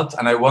back a lot,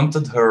 and I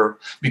wanted her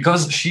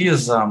because she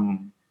is, I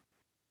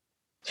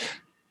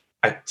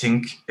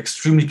think,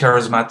 extremely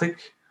charismatic.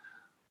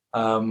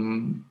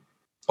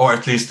 Or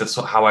at least that's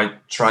how I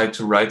tried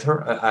to write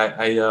her.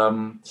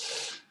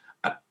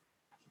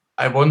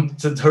 I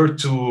wanted her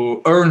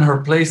to earn her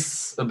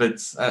place a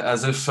bit,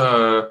 as if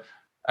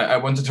I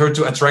wanted her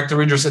to attract the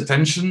reader's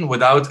attention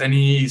without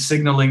any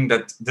signaling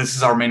that this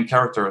is our main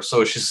character.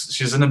 So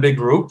she's in a big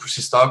group,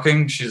 she's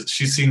talking,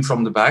 she's seen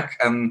from the back,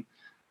 and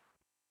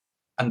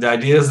the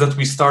idea is that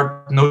we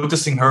start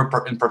noticing her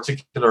in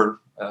particular,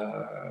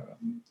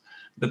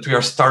 that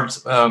we start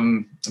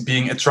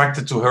being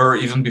attracted to her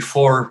even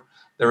before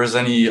there is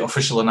any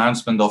official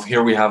announcement of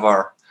here we have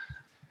our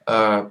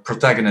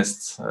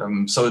protagonist.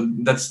 So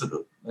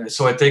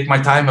I take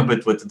my time a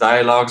bit with the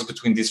dialogues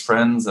between these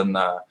friends, and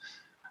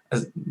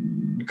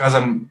because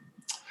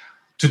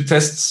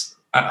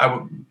I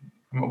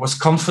was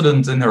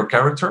confident in her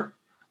character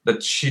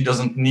that she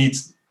doesn't need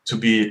to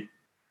be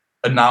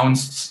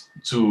announced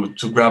to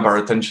grab our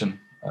attention,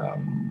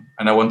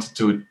 and I wanted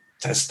to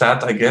test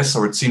that, I guess,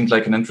 or it seemed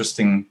like an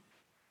interesting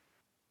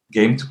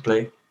game to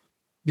play.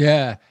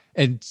 Yeah.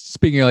 And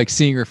speaking of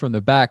seeing her from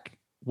the back,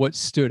 what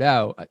stood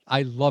out,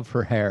 I love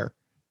her hair.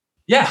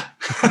 Yeah.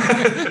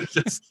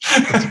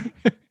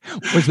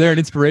 Was there an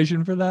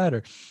inspiration for that?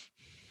 Or?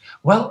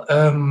 Well,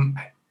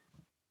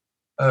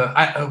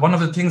 one of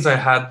the things I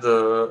had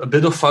a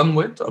bit of fun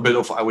with, a bit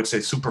of, I would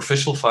say,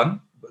 superficial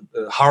fun,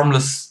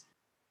 harmless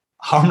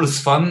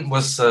fun,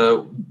 was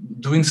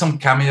doing some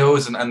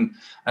cameos and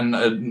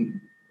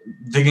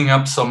digging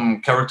up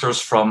some characters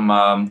from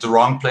The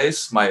Wrong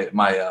Place,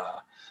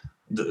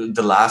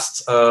 the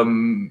last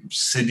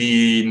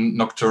city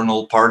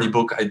nocturnal party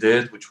book I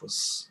did, which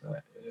was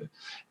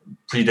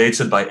predates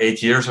it by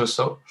 8 years or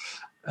so.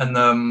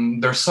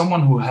 And there's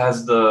someone who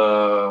has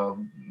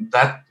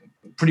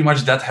pretty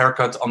much that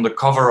haircut on the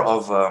cover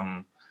of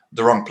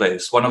The Wrong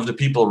Place. One of the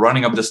people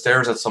running up the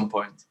stairs at some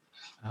point.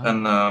 Oh.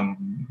 And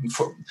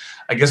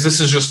I guess this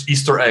is just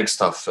Easter egg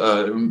stuff,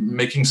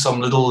 making some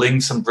little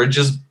links and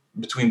bridges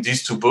between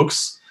these two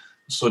books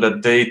so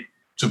that they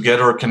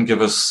together can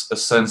give us a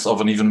sense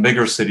of an even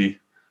bigger city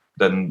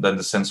than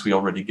the sense we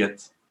already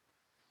get.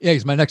 Yeah,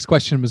 because my next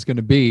question was going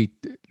to be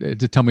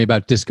to tell me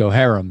about Disco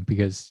Harem,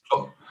 because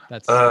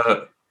that's...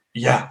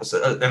 Yeah,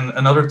 and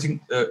another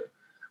thing,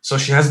 so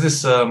she has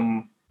this,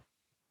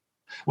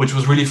 which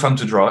was really fun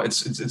to draw.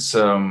 It's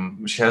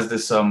she has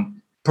this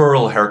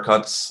pearl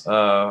haircuts.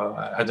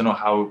 I don't know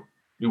how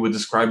you would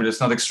describe it. It's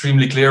not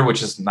extremely clear,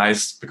 which is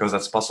nice because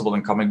that's possible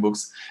in comic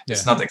books. Yeah.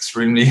 It's not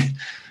extremely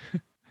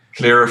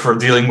clear for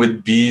dealing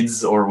with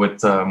beads or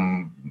with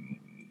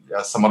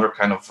some other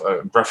kind of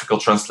graphical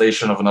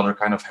translation of another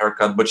kind of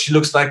haircut. But she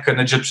looks like an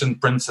Egyptian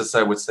princess,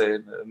 I would say,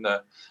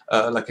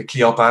 like a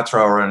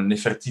Cleopatra or a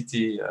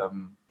Nefertiti.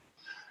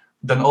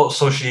 Then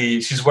also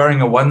she's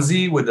wearing a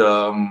onesie with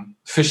a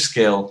fish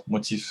scale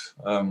motif,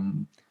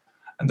 and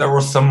there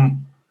was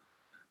some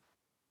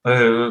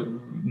to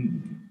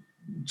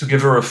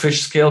give her a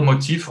fish scale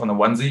motif on a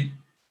onesie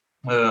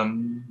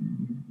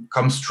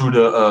comes through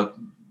the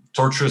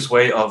tortuous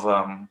way of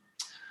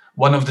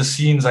one of the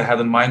scenes I had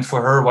in mind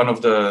for her. One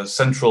of the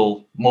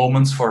central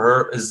moments for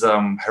her is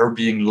her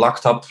being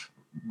locked up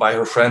by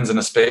her friends in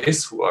a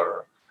space who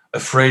are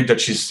afraid that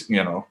she's,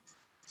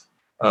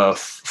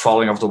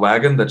 falling off the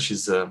wagon, that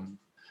she's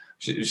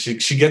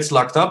she gets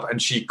locked up,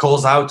 and she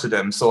calls out to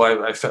them. So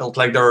I felt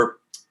like there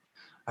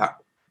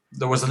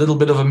was a little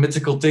bit of a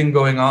mythical thing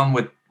going on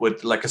with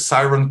like a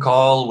siren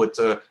call, with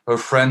her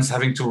friends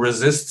having to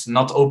resist,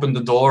 not open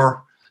the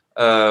door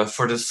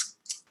for this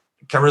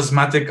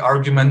charismatic,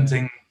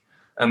 argumenting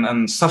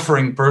and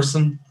suffering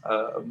person.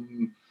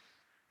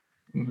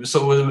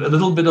 So a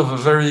little bit of a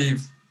very,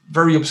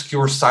 very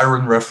obscure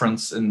siren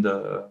reference in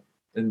the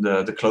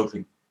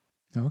clothing.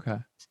 Okay.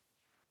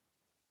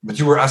 But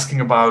you were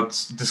asking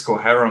about Disco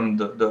Harem,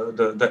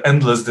 the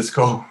endless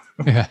disco.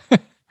 Yeah.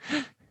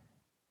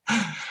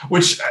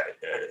 Which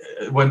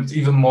went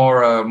even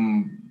more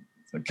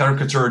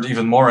caricatured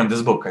even more in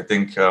this book. I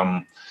think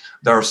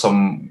there are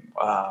some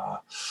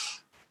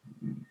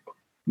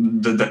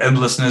the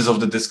endlessness of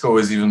the disco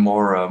is even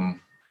more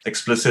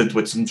explicit,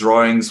 with some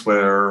drawings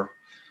where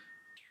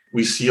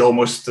we see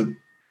almost a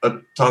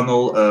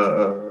tunnel,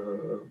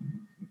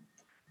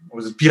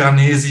 was it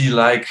Piranesi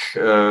like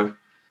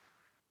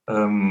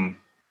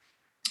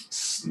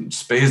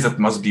space that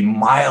must be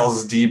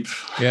miles deep.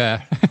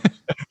 Yeah.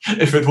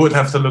 If it would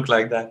have to look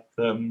like that.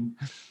 The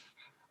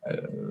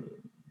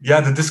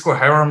Disco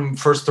Harem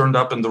first turned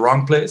up in the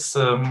wrong place,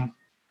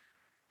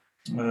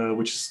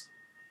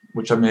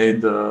 which I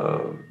made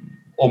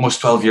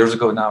almost 12 years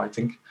ago now, I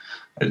think.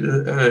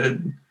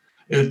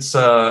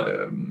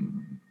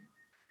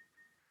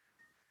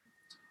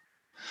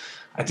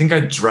 I think I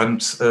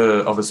dreamt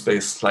of a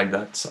space like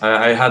that.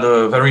 I had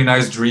a very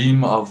nice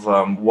dream of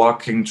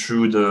walking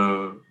through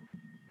the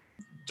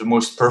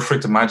most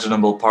perfect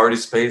imaginable party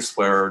space,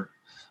 where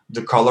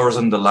the colors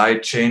and the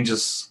light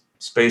changes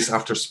space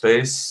after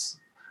space.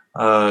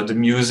 The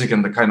music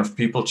and the kind of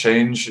people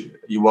change.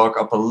 You walk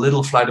up a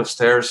little flight of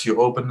stairs, you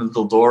open a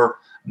little door,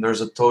 and there's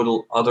a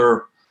total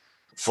other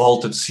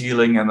vaulted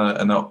ceiling and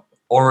an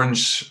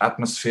orange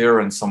atmosphere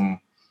and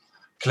some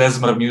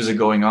klezmer music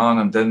going on,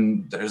 and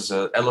then there's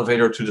an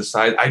elevator to the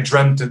side. I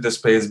dreamt in this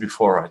space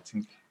before, I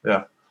think.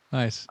 Yeah.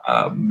 Nice.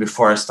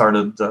 Before I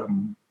started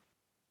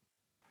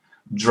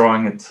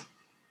drawing it.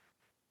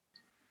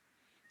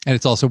 And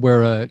it's also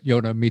where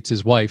Yona meets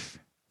his wife,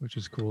 which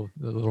is cool.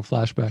 The little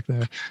flashback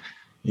there.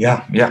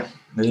 Yeah.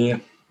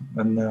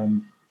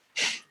 And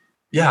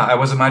I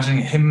was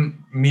imagining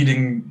him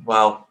meeting.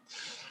 Well,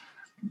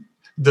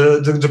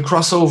 the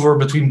crossover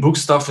between book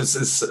stuff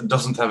is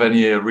doesn't have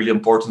any really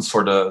importance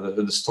for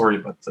the story,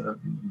 but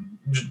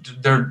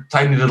they're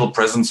tiny little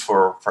presents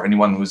for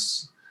anyone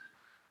who's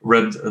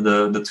read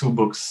the two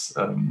books.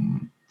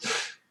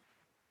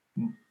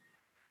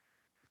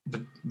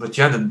 But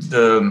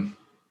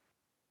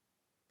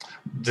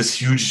this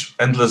huge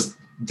endless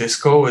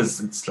disco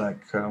it's like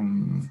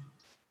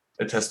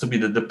it has to be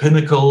the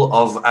pinnacle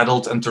of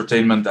adult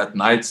entertainment at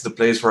night, the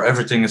place where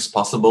everything is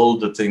possible,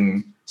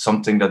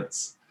 something that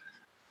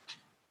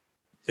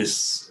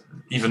is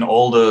even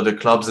all the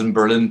clubs in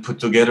Berlin put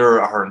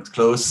together aren't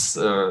close.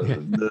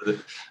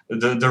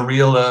 The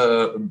real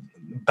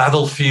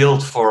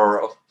battlefield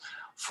for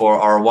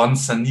our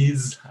wants and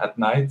needs at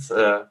night.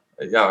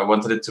 I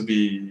wanted it to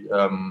be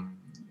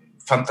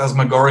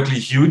phantasmagorically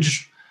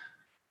huge,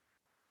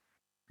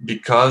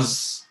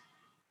 because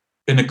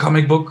in a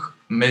comic book,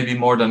 maybe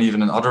more than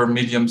even in other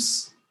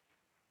mediums,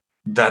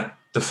 that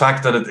the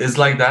fact that it is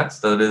like that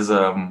it is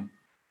a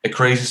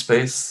crazy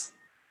space,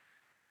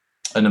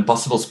 an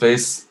impossible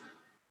space,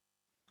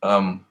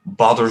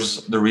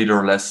 bothers the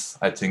reader less.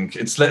 I think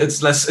it's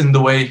less in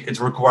the way it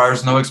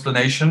requires no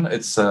explanation. I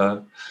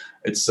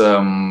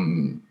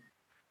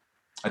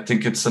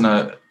think it's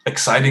an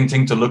exciting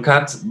thing to look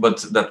at,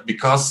 but that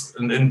because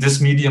in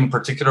this medium,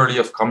 particularly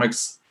of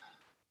comics,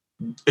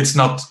 it's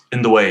not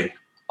in the way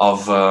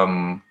of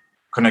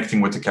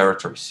connecting with the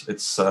characters.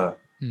 It's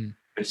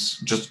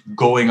just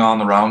going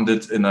on around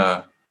it in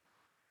a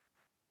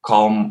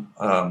calm.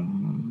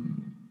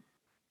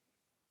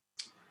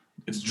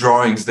 It's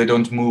drawings; they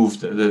don't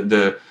move.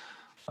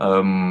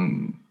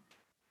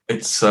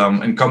 It's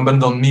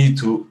incumbent on me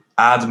to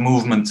add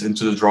movement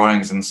into the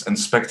drawings and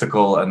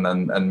spectacle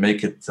and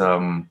make it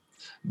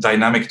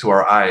dynamic to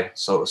our eye.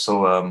 So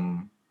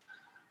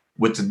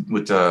with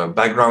the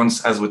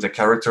backgrounds as with the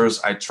characters,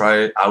 I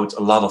try out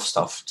a lot of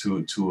stuff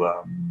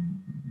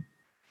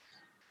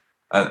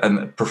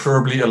and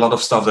preferably a lot of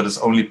stuff that is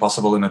only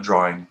possible in a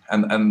drawing.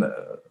 And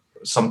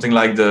something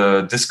like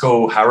the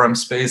Disco Harem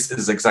space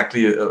is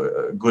exactly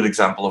a good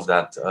example of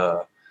that.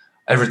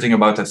 everything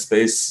about that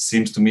space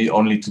seems to me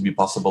only to be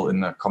possible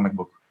in a comic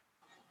book.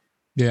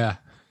 Yeah.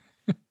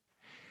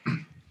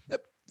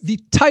 The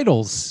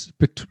titles,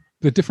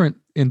 the different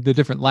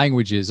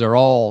languages are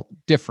all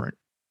different,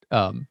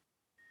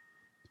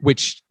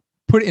 which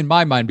put in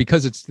my mind,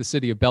 because it's the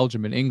city of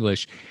Belgium in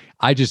English,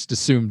 I just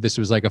assumed this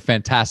was like a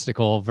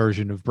fantastical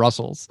version of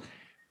Brussels.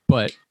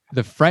 But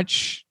the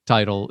French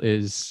title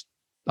is,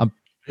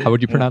 how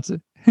would you pronounce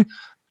it?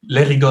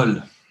 Les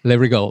Rigoles. Les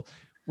Rigoles,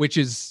 which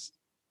is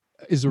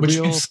a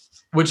real...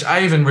 Which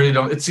I even really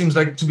don't... It seems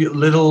like to be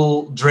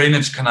little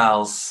drainage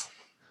canals.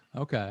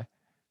 Okay.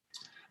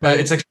 But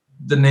it's actually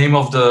the name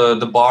of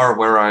the bar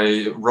where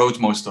I wrote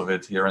most of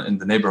it here in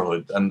the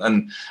neighborhood.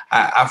 And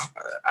I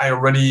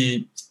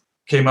already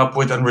came up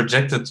with and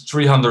rejected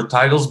 300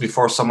 titles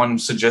before someone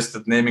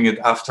suggested naming it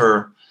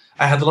after.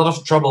 I had a lot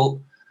of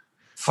trouble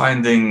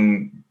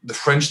finding the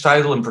French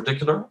title in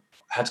particular.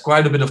 Had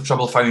quite a bit of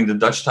trouble finding the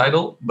Dutch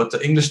title, but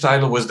the English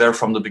title was there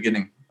from the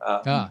beginning.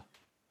 Okay.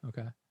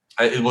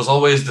 It was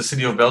always the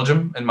city of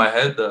Belgium in my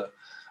head.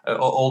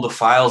 All the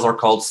files are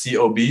called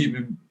COB.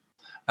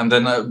 And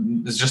then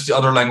it's just the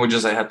other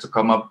languages I had to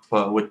come up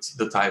with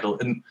the title.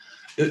 And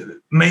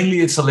mainly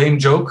it's a lame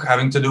joke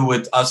having to do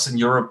with us in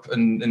Europe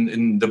and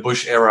in the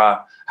Bush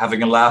era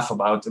having a laugh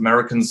about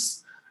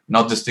Americans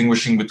not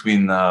distinguishing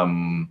between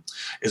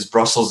is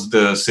Brussels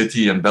the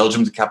city and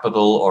Belgium the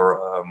capital,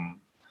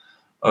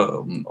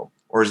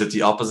 or is it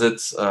the opposite?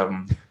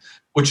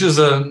 Which is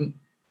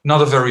not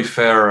a very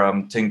fair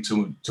thing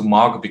to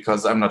mock,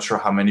 because I'm not sure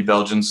how many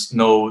Belgians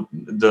know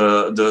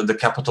the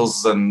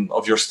capitals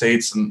of your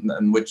states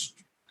and what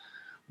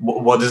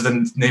is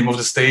the name of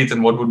the state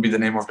and what would be the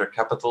name of their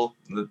capital.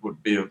 That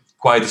would be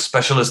quite a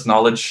specialist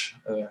knowledge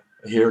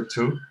here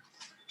too.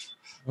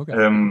 Okay.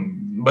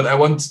 But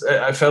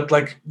I felt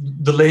like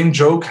the lame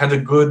joke had a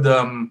good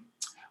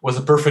was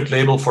a perfect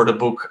label for the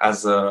book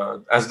as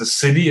the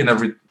city in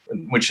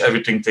which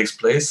everything takes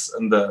place,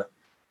 and the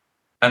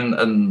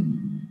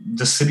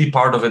city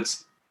part of it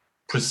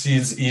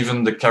precedes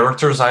even the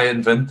characters I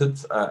invented.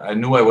 I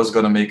knew I was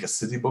going to make a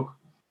city book.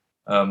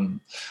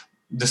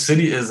 The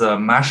city is a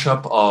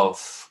mashup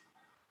of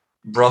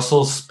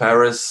Brussels,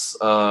 Paris,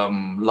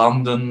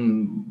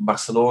 London,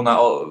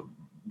 Barcelona,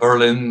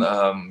 Berlin,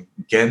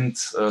 Ghent,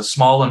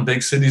 small and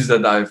big cities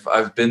that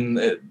I've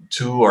been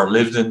to or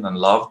lived in and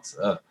loved.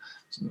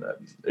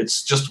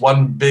 It's just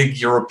one big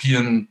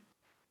European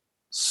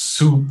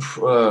soup.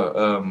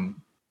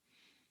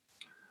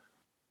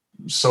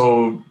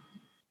 So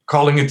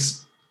calling it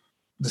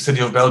the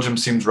city of Belgium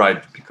seems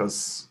right,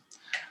 because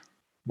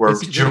we're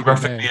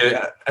geographically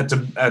at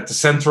the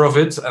center of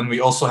it, and we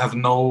also have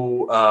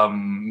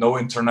no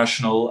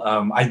international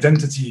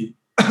identity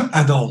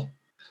at all,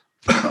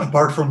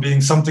 apart from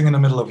being something in the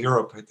middle of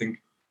Europe, I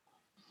think.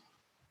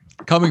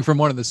 Coming from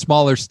one of the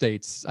smaller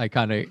states, I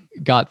kind of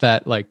got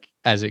that, like,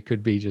 as it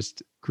could be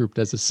just grouped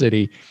as a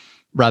city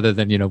rather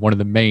than, one of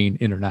the main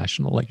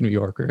international, like New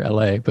York or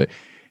LA. But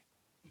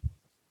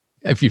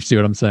if you see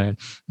what I'm saying.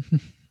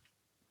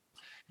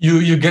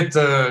 you get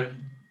the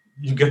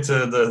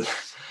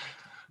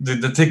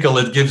tickle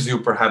it gives you,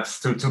 perhaps,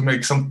 to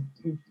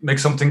make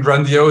something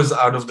grandiose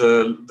out of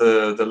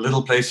the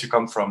little place you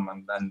come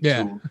from,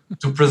 and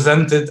to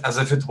present it as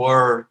if it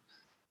were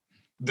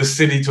the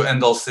city to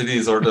end all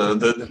cities, or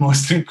the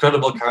most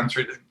incredible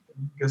country.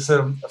 It's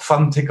a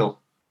fun tickle.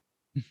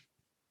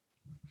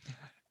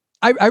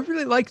 I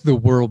really like the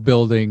world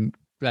building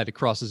that it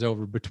crosses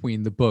over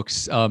between the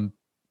books.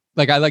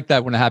 Like, I like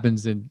that when it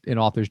happens in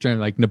authors' journey.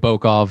 Like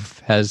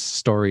Nabokov has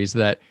stories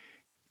that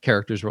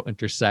characters will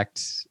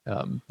intersect.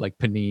 Like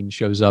Panine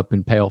shows up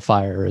in Pale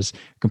Fire as a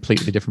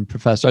completely different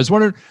professor. I was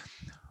wondering,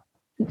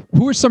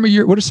 what are some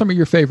of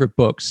your favorite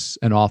books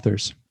and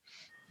authors?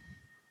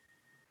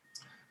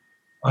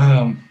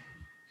 That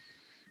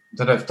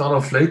I've thought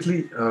of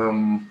lately.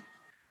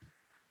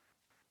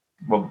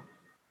 Well,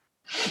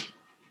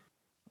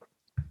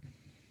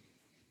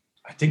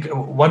 I think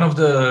one of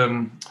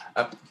the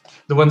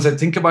ones I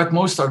think about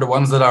most are the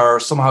ones that are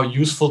somehow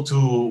useful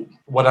to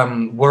what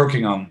I'm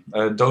working on.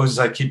 Those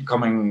I keep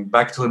coming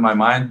back to in my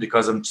mind,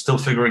 because I'm still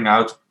figuring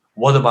out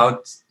what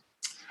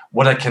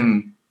I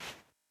can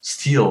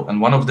steal.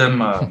 And one of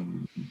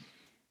them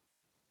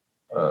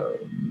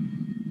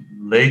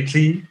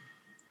lately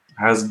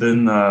has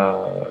been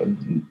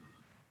The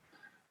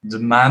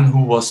Man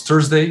Who Was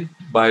Thursday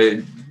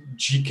by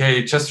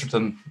G.K.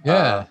 Chesterton.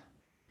 Yeah.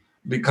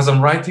 Because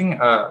I'm writing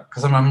a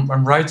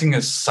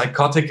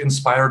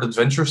psychotic-inspired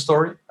adventure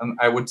story, and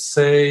I would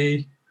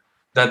say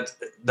that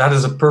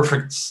is a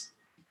perfect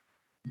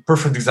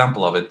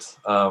example of it.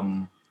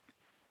 And,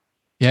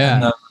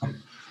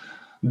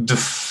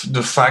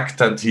 the fact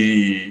that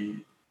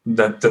he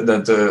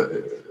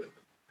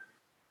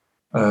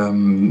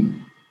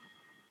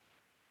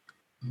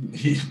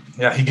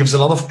gives a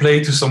lot of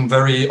play to some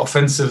very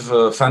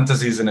offensive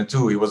fantasies in it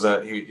too.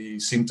 He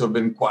seemed to have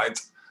been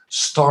quite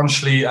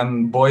staunchly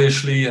and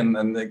boyishly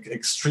and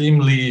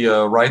extremely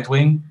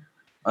right-wing,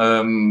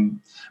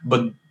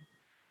 but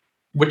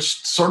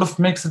which sort of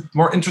makes it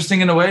more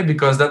interesting in a way,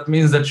 because that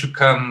means that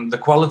the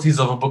qualities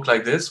of a book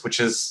like this, which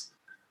is,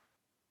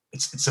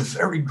 it's a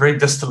very great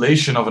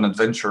distillation of an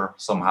adventure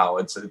somehow.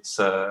 It's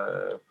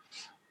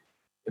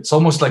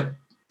almost like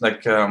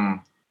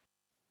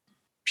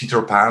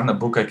Peter Pan, a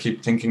book I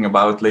keep thinking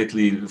about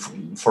lately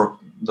for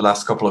the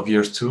last couple of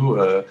years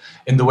too,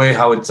 in the way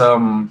how it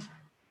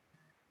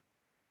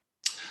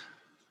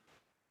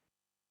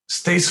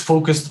stays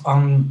focused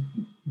on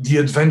the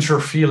adventure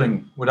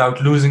feeling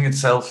without losing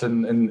itself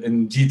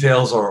in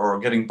details or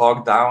getting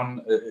bogged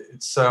down.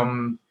 It's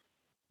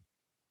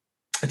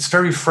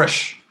very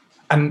fresh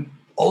and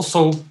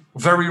also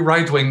very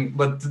right-wing,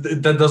 but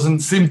that doesn't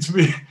seem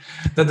to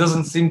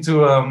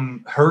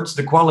hurt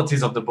the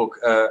qualities of the book.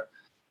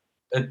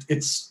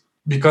 It's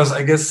because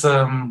I guess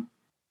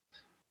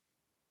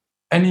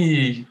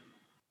any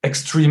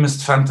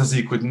extremist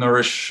fantasy could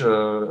nourish,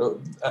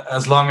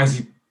 as long as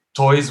he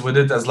toys with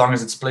it, as long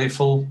as it's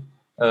playful,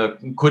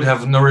 could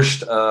have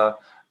nourished a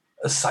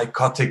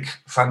psychotic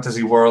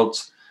fantasy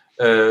world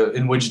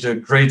in which the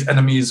great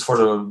enemies for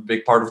the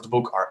big part of the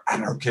book are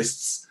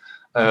anarchists.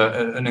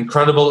 An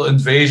incredible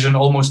invasion,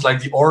 almost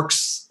like the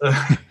orcs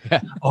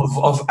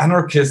of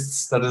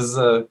anarchists that is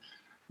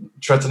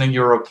threatening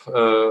Europe,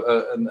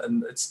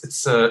 and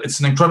it's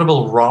an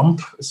incredible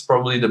romp. It's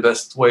probably the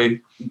best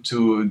way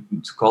to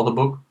call the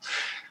book.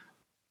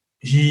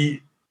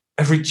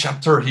 Every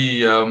chapter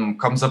he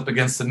comes up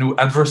against a new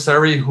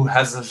adversary who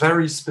has a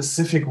very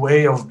specific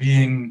way of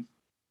being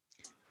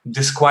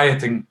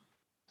disquieting.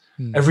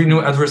 Every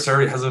new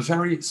adversary has a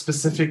very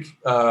specific,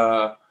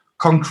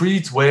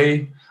 concrete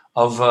way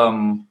of.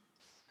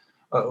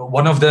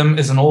 One of them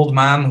is an old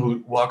man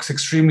who walks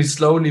extremely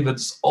slowly, but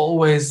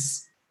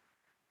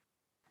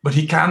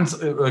he can't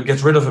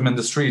get rid of him in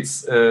the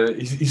streets.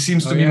 He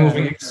seems to be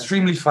moving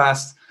extremely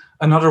fast.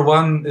 Another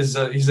one is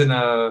he's in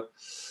a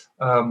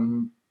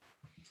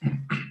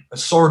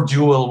sword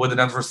duel with an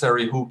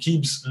adversary who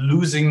keeps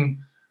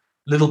losing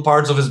little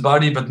parts of his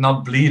body but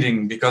not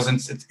bleeding, because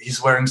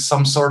he's wearing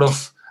some sort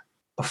of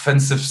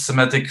offensive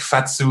Semitic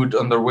fat suit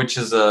under which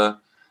is a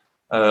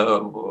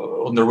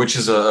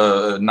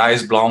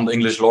nice blonde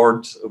English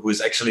lord who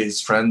is actually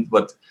his friend.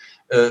 But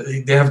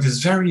they have this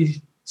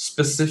very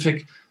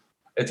specific.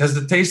 It has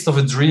the taste of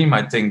a dream,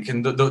 I think,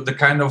 and the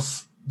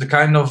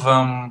kind of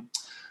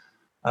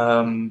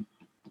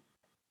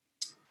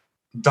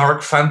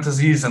dark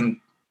fantasies and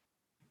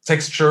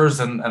textures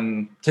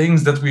and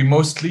things that we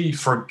mostly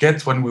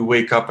forget when we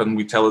wake up and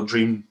we tell a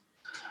dream.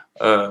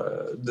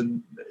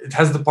 It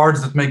has the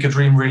parts that make a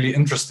dream really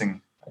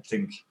interesting, I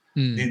think.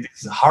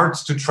 It's hard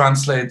to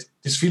translate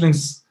these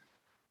feelings,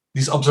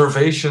 these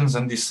observations,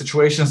 and these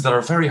situations that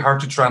are very hard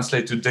to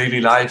translate to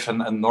daily life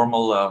and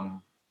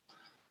normal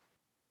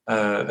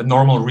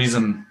normal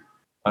reasoning.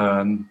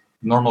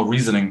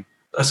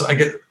 So I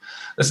get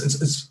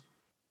it's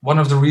one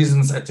of the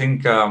reasons I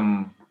think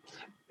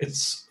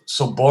it's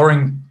so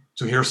boring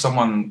to hear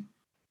someone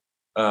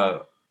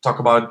talk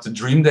about the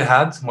dream they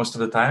had most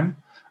of the time.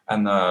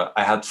 And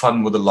I had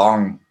fun with a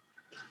long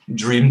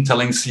dream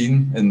telling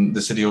scene in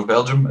the city of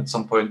Belgium at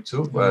some point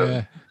too.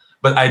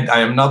 But I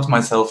am not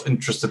myself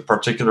interested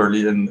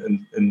particularly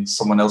in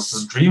someone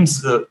else's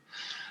dreams,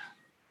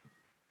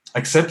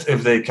 except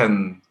if they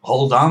can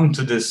hold on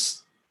to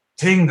this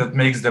thing that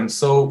makes them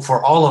so,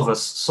 for all of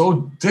us,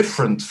 so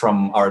different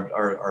from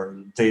our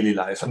daily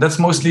life. And that's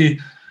mostly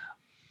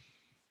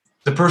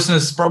the person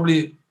is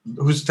probably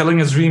who's telling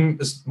his dream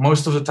is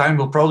most of the time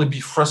will probably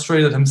be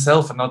frustrated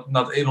himself and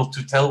not able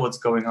to tell what's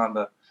going on.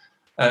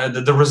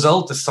 The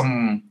result is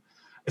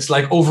it's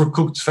like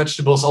overcooked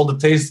vegetables. All the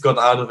taste got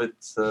out of it.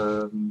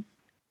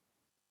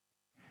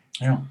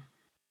 Yeah,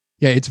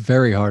 it's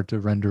very hard to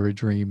render a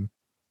dream.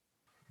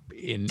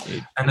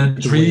 And a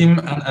dream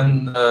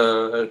and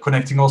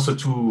connecting also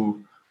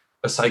to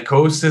a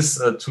psychosis,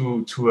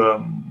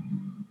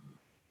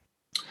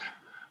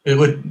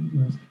 with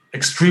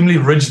extremely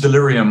rich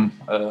delirium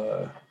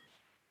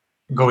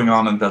going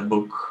on in that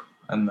book,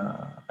 and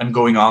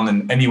going on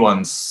in any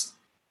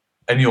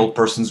old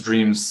person's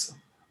dreams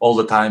all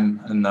the time,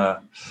 and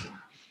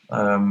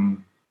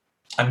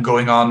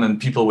going on in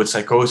people with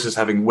psychosis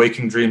having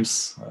waking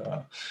dreams,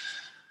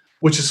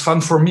 which is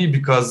fun for me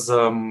because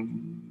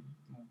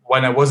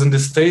when I was in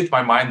this state,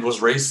 my mind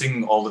was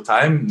racing all the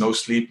time, no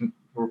sleep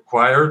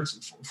required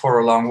for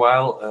a long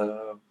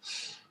while.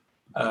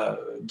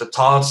 The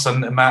thoughts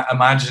and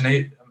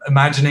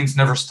imaginings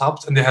never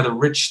stopped, and they had a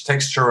rich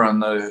texture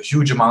and a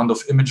huge amount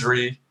of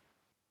imagery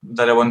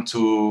that I want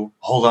to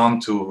hold on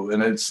to.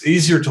 And it's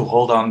easier to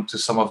hold on to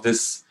some of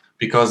this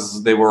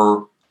because they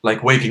were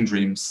like waking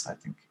dreams, I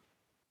think.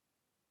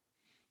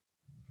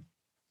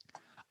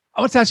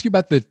 I want to ask you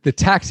about the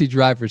taxi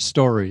driver's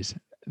stories.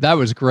 That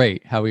was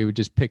great, how he would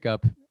just pick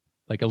up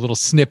like a little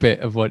snippet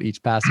of what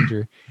each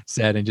passenger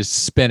said and just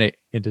spin it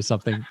into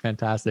something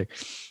fantastic.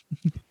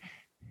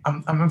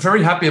 I'm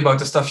very happy about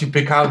the stuff you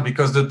pick out,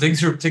 because the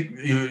things you're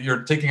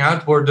taking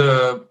out are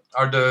the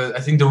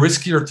I think the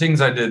riskier things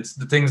I did,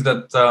 the things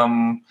that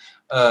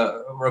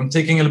where I'm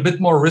taking a bit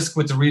more risk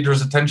with the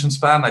reader's attention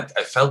span.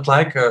 I felt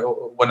like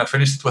when I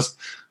finished it was,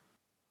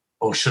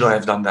 oh, should I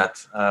have done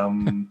that?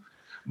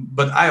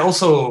 But I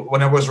also,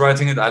 when I was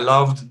writing it, I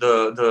loved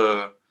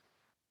the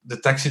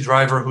taxi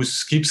driver who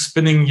keeps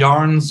spinning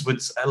yarns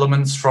with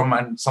elements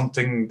from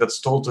something that's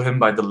told to him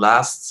by the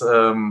last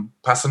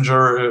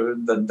passenger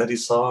that he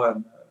saw,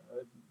 and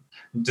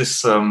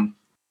this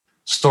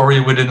story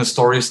within a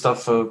story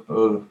stuff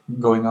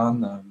going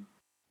on.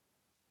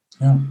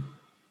 Yeah.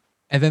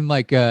 And then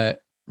like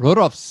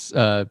Rodolph's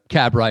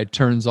cab ride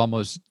turns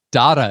almost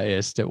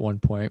Dadaist at one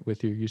point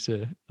with your use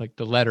of like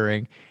the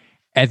lettering.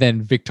 And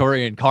then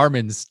Victoria and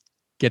Carmen's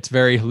gets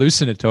very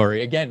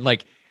hallucinatory. Again,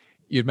 like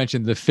you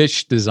mentioned the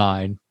fish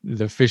design,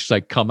 the fish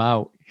like come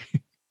out.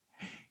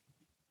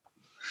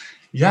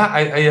 Yeah,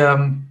 I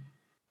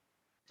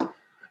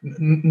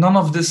none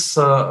of this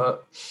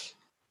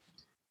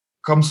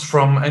comes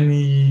from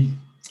any.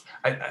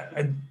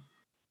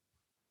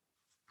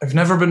 I've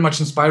never been much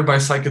inspired by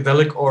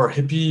psychedelic or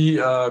hippie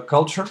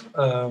culture,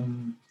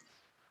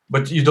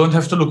 but you don't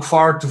have to look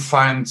far to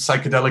find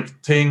psychedelic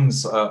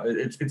things.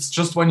 It's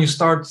just when you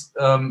start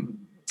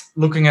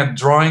looking at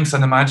drawings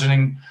and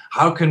imagining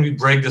how can we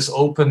break this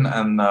open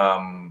and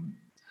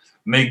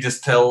make this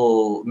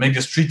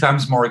 3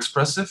 times more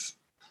expressive,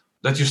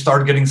 that you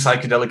start getting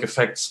psychedelic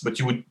effects. But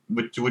you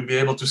would be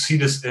able to see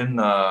this in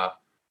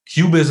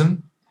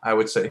Cubism, I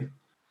would say.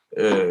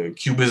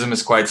 Cubism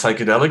is quite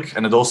psychedelic,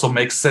 and it also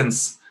makes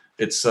sense.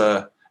 It's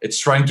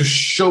trying to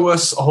show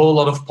us a whole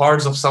lot of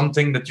parts of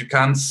something that you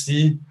can't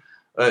see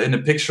in a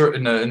picture,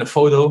 in a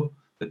photo,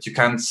 that you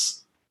can't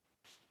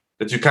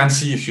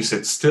see if you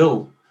sit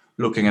still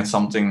looking at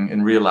something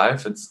in real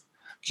life.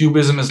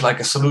 Cubism is like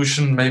a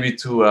solution maybe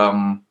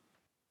to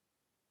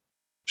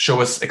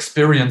show us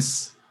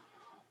experience.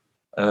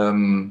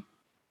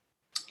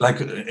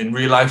 Like in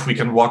real life, we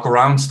can walk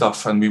around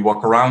stuff, and we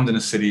walk around in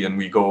a city, and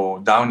we go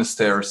down the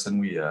stairs, and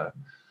we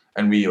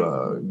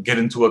get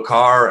into a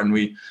car, and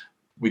we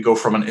go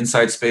from an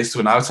inside space to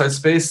an outside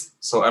space.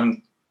 So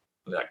I'm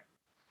like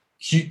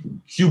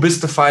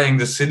cubistifying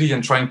the city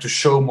and trying to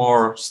show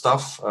more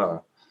stuff.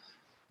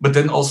 But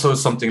then also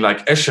something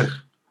like Escher.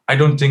 I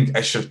don't think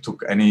Escher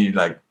took any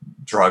like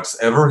drugs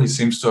ever. He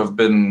seems to have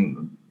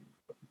been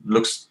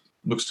looks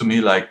to me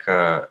like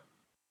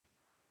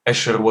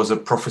Escher was a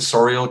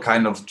professorial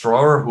kind of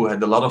drawer who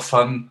had a lot of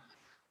fun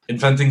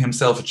inventing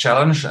himself a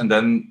challenge and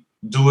then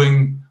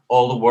doing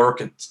all the work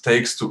it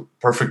takes to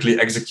perfectly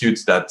execute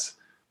that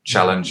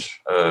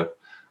challenge.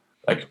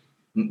 Like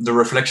the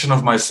reflection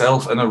of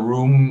myself in a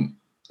room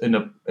in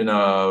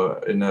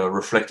a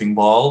reflecting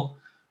ball,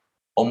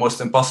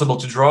 almost impossible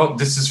to draw.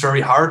 This is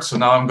very hard, so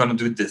now I'm going to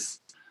do this.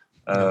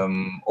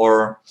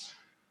 Or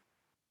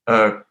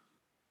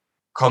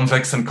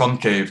convex and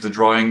concave, the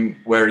drawing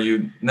where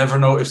you never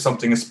know if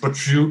something is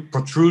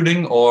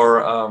protruding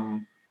or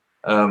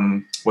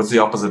what's the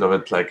opposite of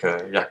it? Like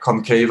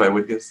concave, I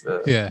would guess.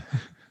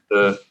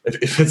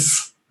 If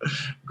it's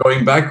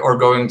going back or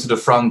going to the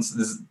front,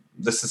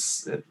 this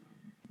is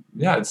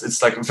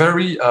it's like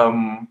very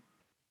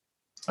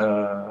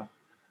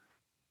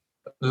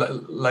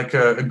like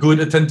a good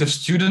attentive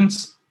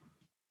student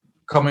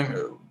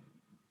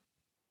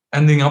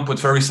ending up with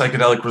very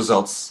psychedelic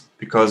results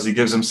because he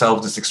gives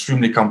himself this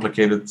extremely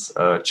complicated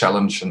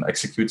challenge and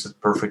executes it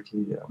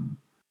perfectly.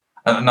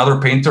 And another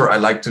painter I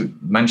like to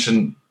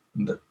mention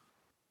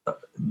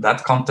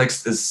that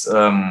context is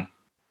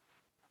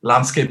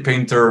landscape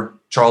painter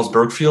Charles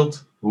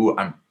Bergfield, who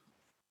I'm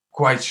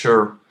quite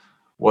sure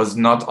was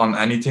not on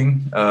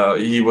anything.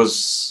 He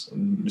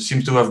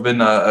seems to have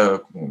been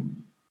a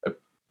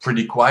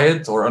pretty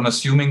quiet or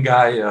unassuming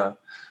guy,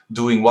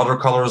 doing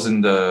watercolors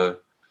in the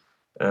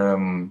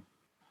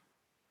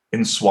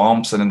in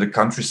swamps and in the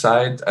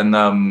countryside, and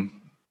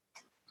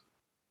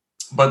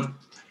but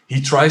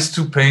he tries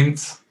to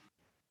paint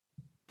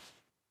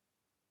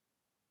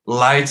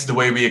light the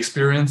way we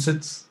experience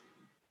it.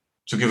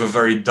 To give a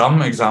very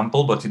dumb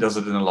example, but he does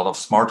it in a lot of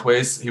smart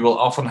ways, he will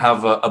often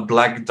have a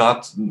black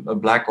dot, a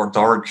black or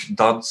dark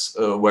dot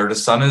where the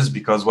sun is,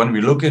 because when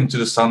we look into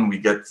the sun, we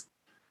get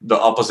the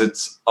opposite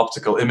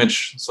optical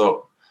image.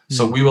 So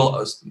we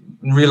will,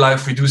 in real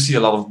life, we do see a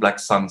lot of black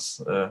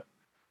suns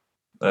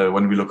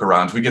when we look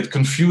around. We get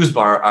confused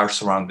by our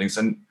surroundings,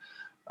 and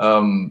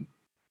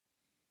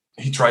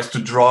he tries to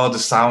draw the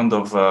sound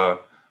of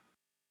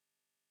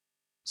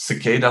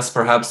cicadas,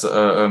 perhaps,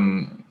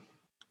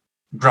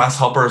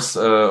 grasshoppers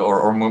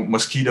or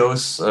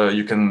mosquitoes.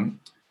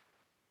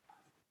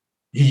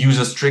 He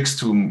uses tricks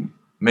to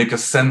make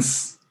us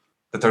sense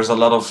that there's a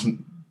lot of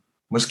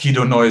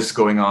mosquito noise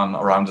going on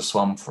around the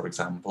swamp, for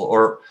example.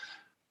 Or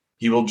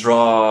he will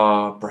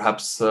draw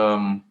perhaps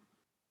a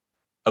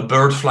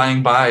bird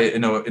flying by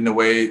in a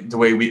way, the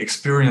way we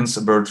experience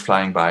a bird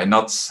flying by,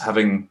 not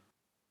having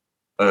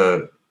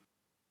a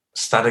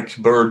static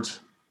bird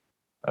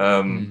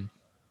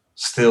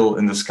still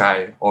in the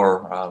sky,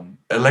 or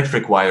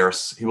electric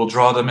wires. He will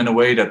draw them in a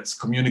way that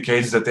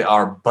communicates that they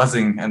are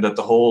buzzing and that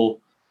the whole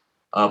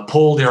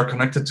pole they are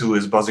connected to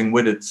is buzzing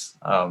with it.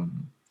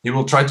 He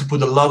will try to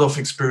put a lot of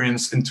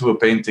experience into a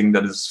painting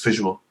that is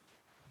visual.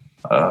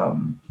 I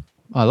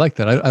like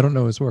that. I don't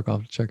know his work. I'll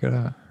have to check it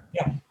out.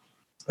 Yeah.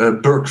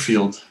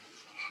 Burkfield.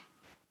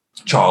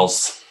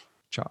 Charles.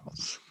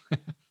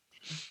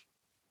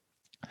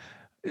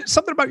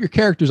 Something about your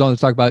characters I want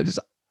to talk about.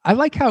 I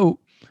like how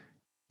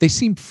they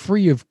seem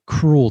free of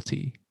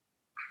cruelty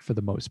for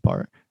the most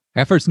part.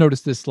 I first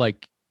noticed this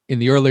like in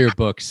the earlier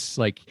books,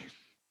 like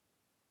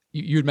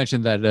you had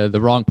mentioned that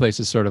The Wrong Place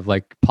is sort of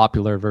like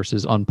popular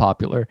versus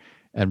unpopular,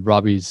 and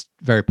Robbie's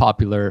very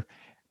popular,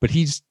 but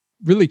he's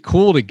really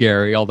cool to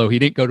Gary, although he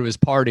didn't go to his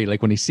party.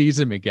 Like when he sees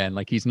him again,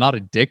 like he's not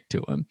a dick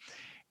to him.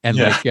 And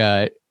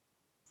like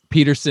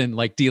Peterson,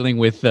 like dealing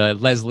with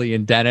Leslie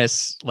and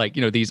Dennis, like,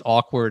 you know, these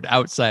awkward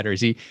outsiders,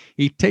 he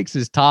takes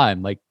his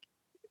time, like,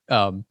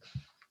 and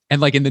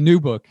like in the new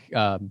book,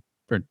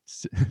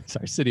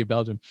 City of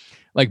Belgium,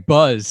 like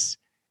Buzz,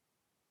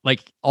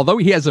 like, although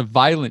he has a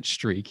violent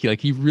streak,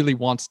 he really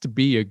wants to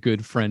be a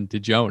good friend to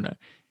Jonah.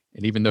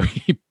 And even though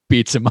he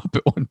beats him up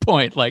at one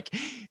point, like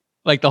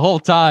the whole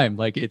time,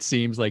 like it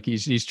seems like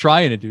he's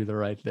trying to do the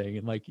right thing.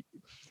 And like,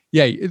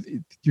 yeah,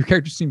 your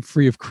characters seem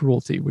free of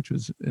cruelty, which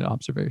was an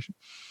observation.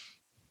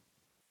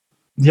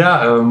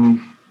 Yeah.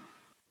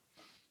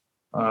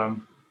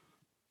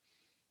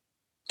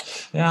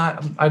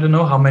 Yeah, I don't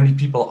know how many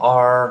people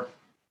are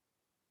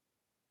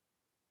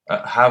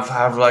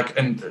have like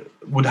and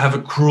would have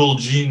a cruel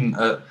gene.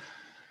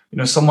 You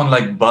know, someone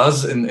like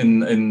Buzz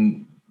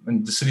in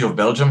the City of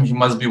Belgium, he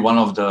must be one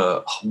of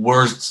the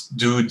worst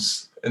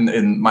dudes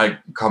in my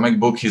comic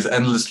book. He's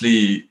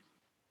endlessly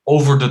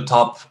over the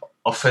top,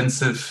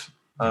 offensive.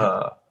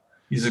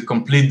 He's a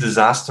complete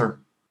disaster.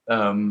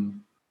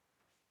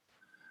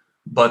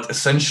 But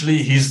essentially,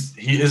 he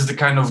is the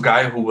kind of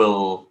guy who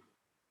will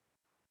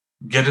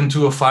get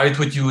into a fight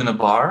with you in a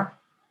bar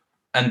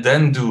and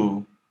then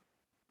do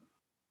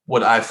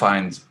what I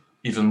find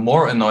even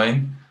more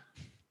annoying.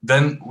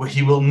 Then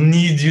he will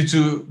need you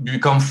to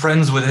become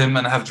friends with him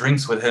and have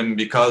drinks with him,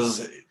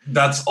 because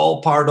that's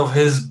all part of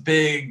his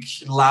big,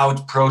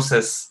 loud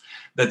process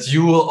that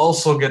you will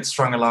also get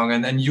strung along.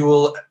 And you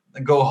will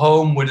go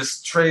home with a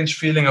strange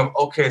feeling of,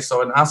 okay,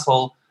 so an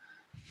asshole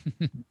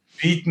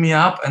beat me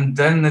up, and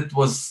then it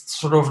was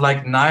sort of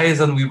like nice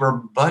and we were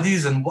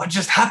buddies, and what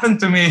just happened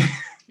to me?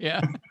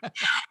 Yeah.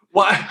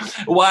 Why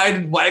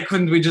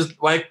couldn't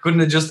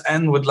it just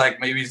end with like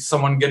maybe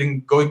someone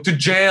going to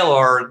jail,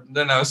 or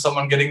you know,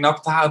 someone getting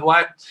knocked out?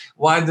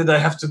 Why did I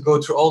have to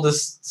go through all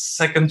this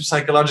second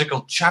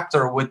psychological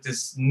chapter with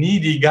this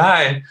needy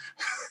guy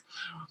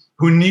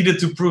who needed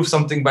to prove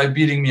something by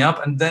beating me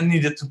up, and then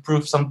needed to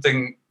prove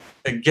something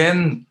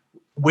again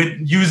with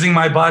using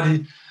my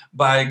body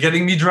by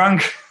getting me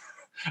drunk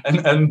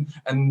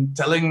and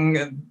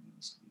telling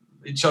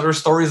each other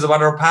stories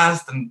about our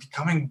past and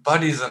becoming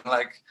buddies and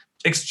like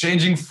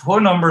exchanging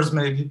phone numbers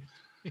maybe.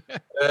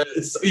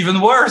 It's even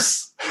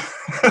worse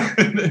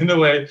in a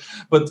way,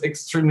 but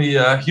extremely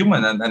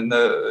human and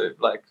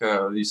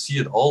you see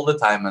it all the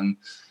time. And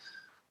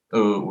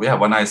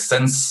when I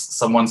sense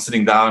someone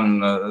sitting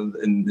down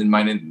in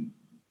my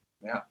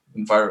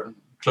environment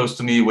close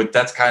to me with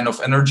that kind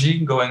of energy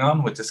going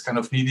on, with this kind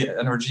of needy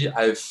energy,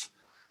 I've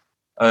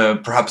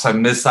perhaps I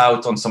miss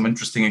out on some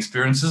interesting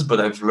experiences, but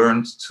I've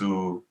learned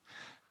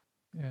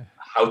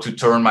how to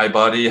turn my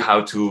body,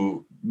 how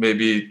to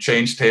maybe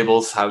change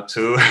tables, how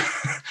to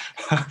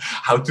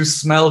how to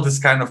smell this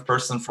kind of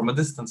person from a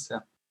distance.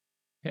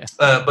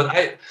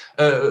 But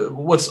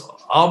what's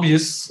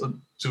obvious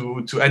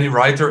to any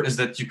writer is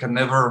that you can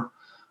never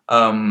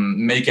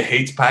make a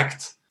hate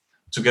pact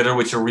together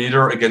with your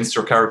reader against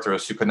your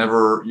characters. You can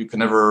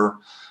never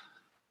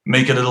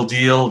make a little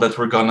deal that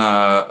we're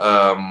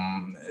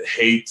gonna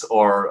hate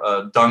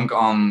or dunk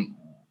on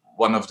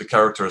one of the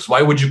characters.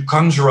 Why would you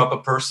conjure up a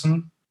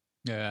person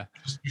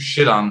just to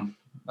shit on?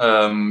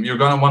 You're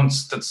gonna want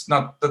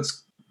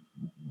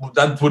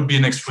that would be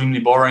an extremely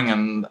boring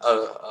and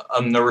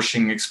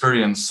unnourishing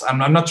experience.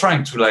 I'm not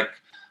trying to like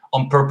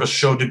on purpose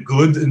show the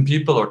good in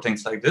people or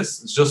things like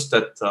this. It's just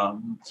that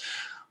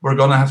we're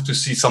gonna have to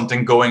see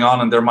something going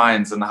on in their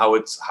minds and how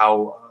it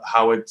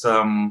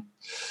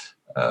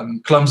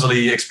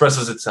clumsily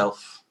expresses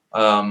itself.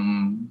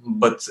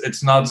 But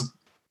it's not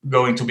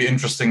going to be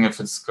interesting if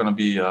it's going to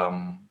be.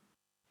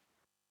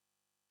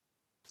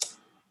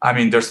 I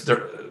mean,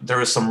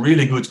 there is some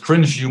really good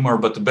cringe humor,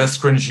 but the best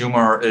cringe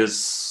humor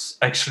is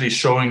actually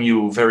showing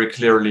you very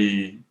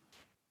clearly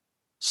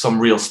some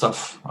real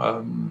stuff.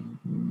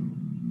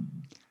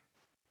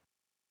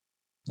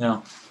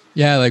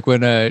 Yeah, like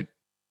when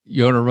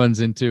Jonah runs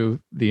into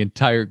the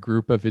entire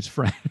group of his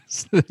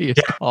friends that he is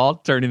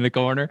called, turning the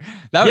corner.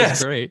 That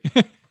was great.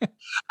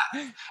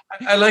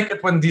 I like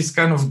it when these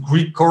kind of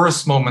Greek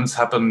chorus moments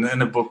happen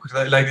in a book,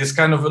 like this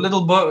kind of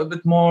a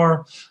bit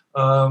more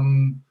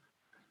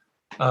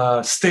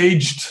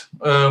staged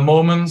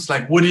moments,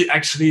 like Woody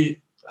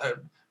actually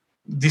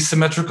these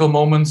symmetrical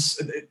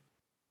moments.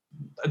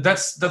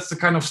 That's the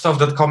kind of stuff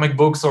that comic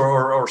books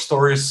or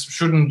stories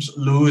shouldn't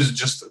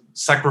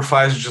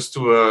sacrifice just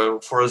to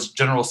for a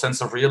general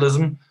sense of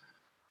realism.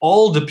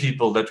 all the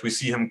people that we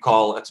see him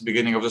call at the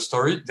beginning of the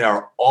story, they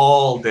are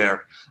all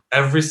there.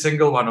 Every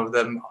single one of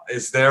them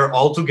is there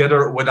all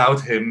together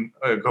without him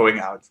going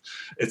out.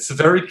 It's a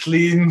very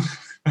clean,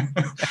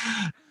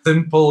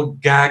 simple,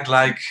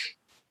 gag-like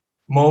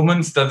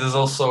moment that is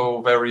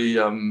also very,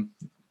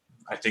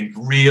 I think,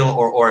 real,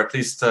 or at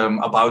least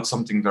about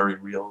something very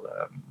real.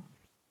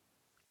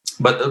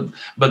 But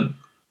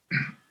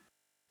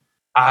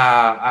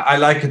I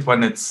like it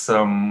when it's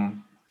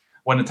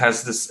when it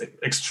has this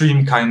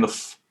extreme kind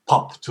of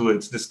pop to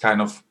it, this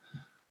kind of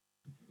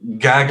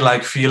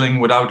gag-like feeling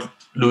without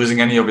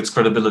losing any of its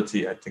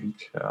credibility, I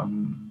think.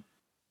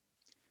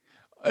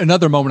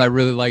 Another moment I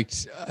really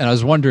liked, and I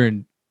was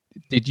wondering,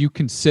 did you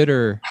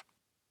consider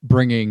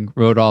bringing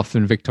Rodolphe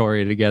and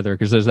Victoria together?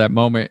 Because there's that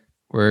moment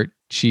where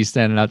she's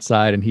standing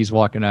outside and he's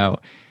walking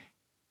out,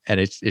 and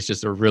it's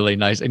just a really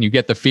nice, and you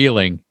get the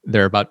feeling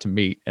they're about to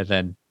meet, and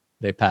then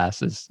they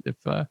pass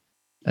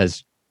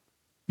as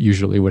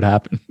usually would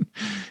happen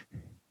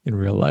in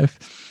real life.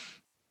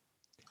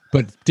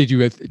 But did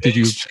you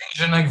exchange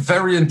a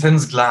very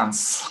intense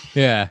glance?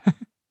 Yeah.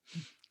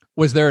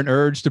 Was there an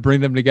urge to bring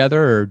them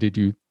together, or did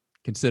you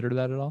consider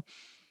that at all?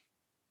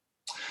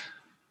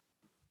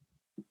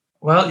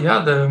 Well,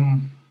 yeah,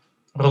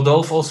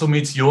 Rodolphe also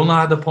meets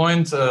Yona at the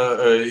point.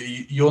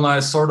 Yona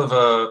is sort of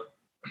a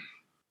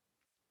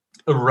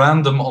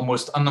random,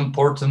 almost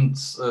unimportant,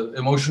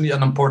 emotionally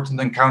unimportant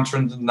encounter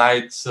in the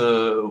night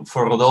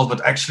for Rodolphe,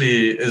 but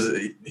actually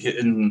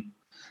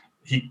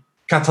he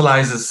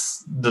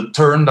catalyzes the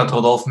turn that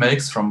Rodolphe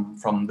makes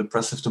from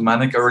depressive to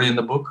manic early in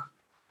the book.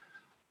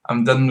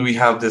 And then we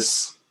have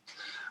this,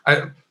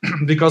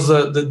 because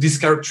these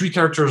three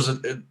characters'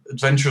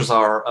 adventures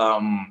are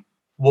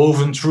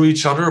woven through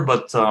each other,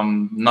 but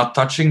not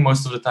touching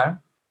most of the time.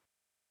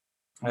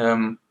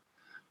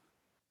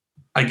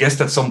 I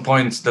guessed at some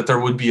point that there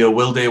would be a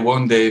will they,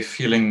 won't they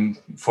feeling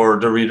for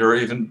the reader,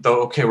 even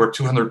though, okay, we're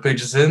 200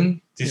 pages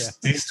in,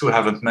 these two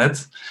haven't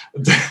met.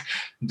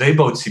 They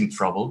both seem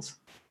troubled.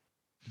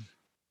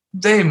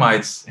 They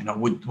might,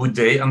 would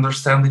they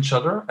understand each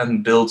other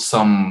and build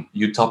some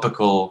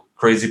utopical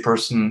crazy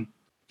person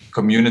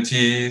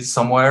community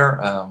somewhere?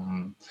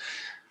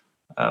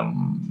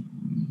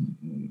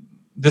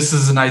 This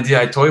is an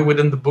idea I toy with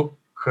in the book,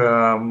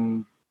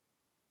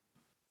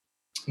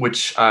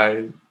 which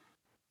I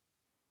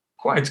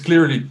quite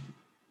clearly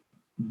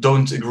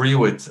don't agree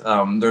with.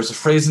 There's a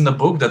phrase in the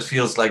book that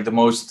feels like the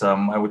most,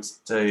 I would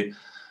say,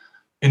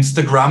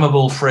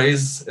 Instagrammable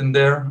phrase in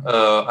there.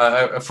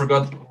 I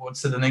forgot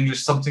what's it in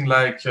English. Something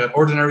like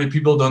ordinary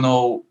people don't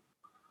know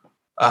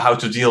how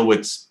to deal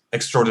with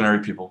extraordinary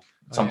people.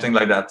 Something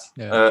like that.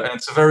 Yeah. And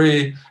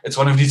it's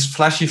one of these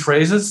flashy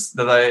phrases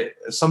that I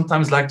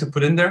sometimes like to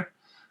put in there.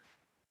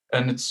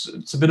 And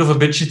it's a bit of a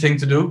bitchy thing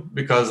to do,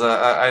 because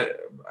I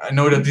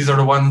know that these are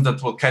the ones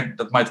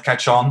that might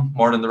catch on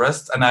more than the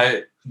rest. And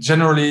I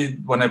generally,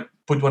 when I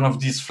put one of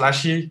these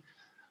flashy,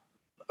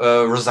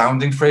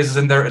 resounding phrases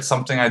in there, it's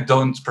something I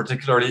don't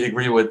particularly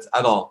agree with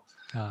at all.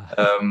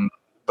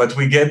 But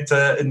we get,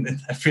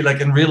 I feel like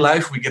in real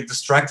life, we get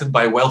distracted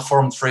by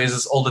well-formed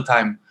phrases all the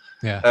time.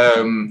 Yeah.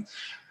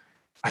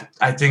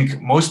 I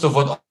think most of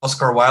what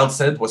Oscar Wilde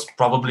said was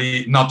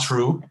probably not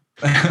true,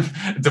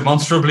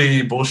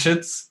 demonstrably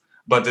bullshit,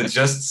 but it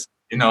just,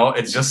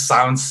 it just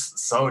sounds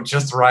so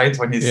just right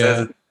when he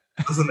says it,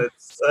 doesn't it?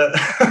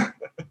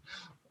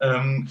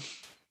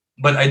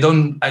 But I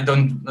don't.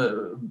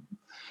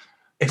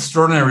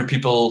 Extraordinary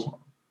people,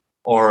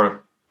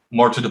 or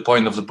more to the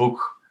point of the book,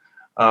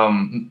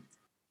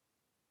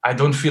 I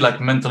don't feel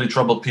like mentally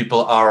troubled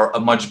people are a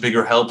much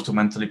bigger help to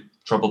mentally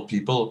troubled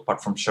people,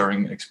 apart from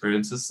sharing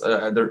experiences,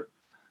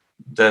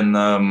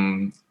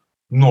 than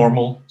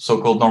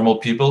so-called normal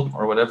people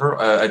or whatever.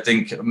 I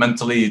think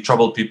mentally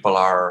troubled people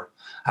are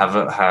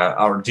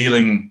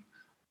dealing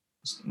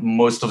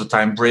most of the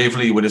time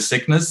bravely with a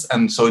sickness,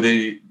 and so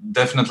they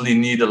definitely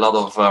need a lot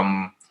of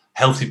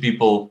healthy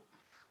people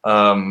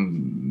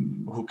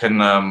who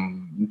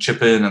can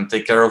chip in and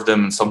take care of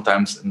them, and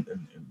sometimes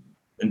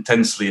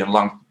intensely and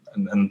long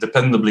and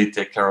dependably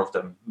take care of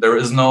them. There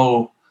is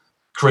no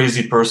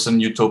crazy person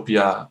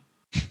utopia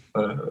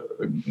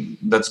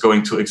that's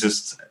going to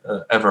exist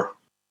ever.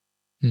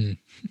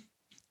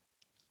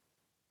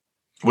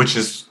 Well,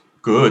 is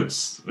good.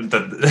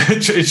 That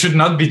it should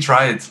not be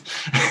tried.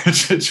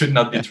 It should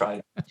not be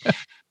tried.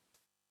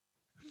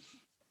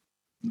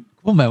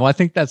 Cool, man. Well, I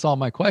think that's all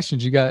my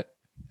questions. You got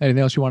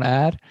anything else you want to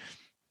add?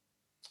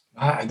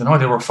 I don't know.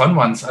 They were fun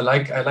ones. I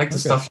like the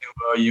stuff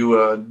you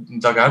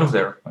dug out of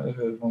there.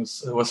 It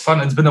was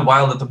fun. It's been a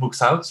while that the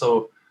book's out,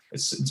 so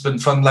it's been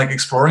fun, like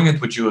exploring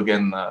it with you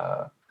again.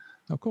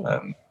 Cool.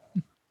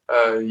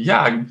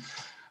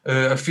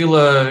 I feel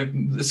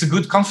it's a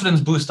good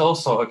confidence boost.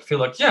 Also, I feel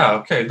like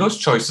those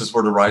choices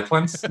were the right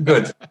ones.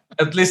 Good.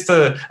 At least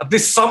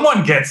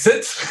someone gets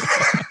it.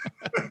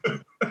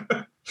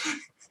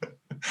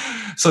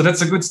 So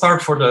that's a good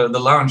start for the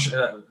launch.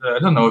 I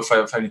don't know if I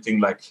have anything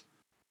like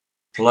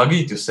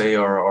pluggy to say,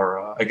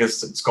 or I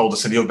guess it's called The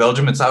City of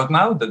Belgium. It's out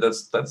now.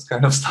 That's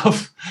kind of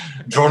stuff.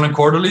 Drawn and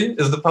Quarterly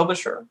is the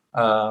publisher.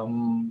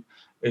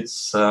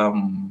 It's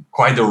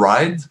quite a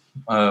ride,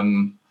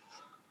 and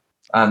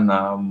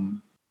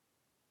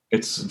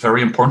it's a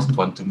very important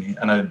one to me.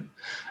 And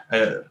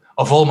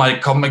of all my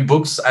comic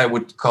books, I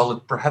would call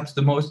it perhaps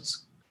the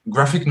most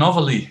graphic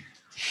novel-y.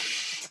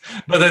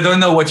 But I don't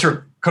know what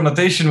your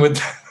connotation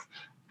with.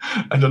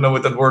 I don't know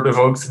what that word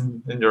evokes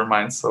in your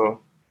mind.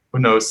 So who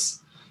knows?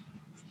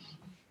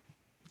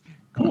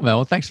 Cool, man.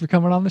 Well, thanks for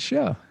coming on the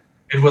show.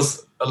 It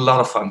was a lot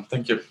of fun.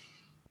 Thank you.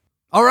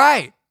 All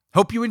right.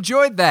 Hope you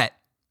enjoyed that.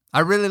 I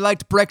really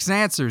liked Brecht's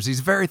answers. He's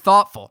very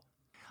thoughtful.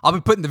 I'll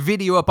be putting the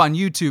video up on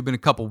YouTube in a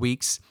couple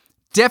weeks.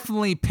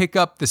 Definitely pick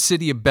up The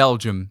City of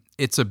Belgium.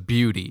 It's a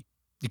beauty.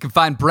 You can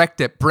find Brecht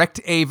at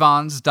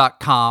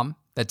brechtevans.com.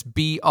 That's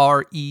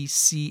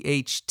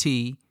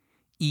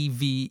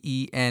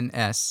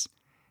BRECHTEVENS.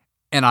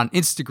 And on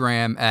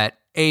Instagram at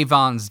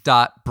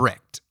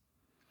avans.brecht.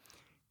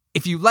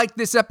 If you like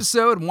this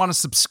episode and want to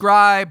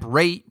subscribe,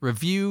 rate,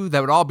 review,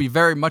 that would all be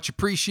very much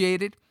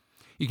appreciated.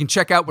 You can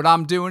check out what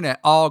I'm doing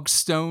at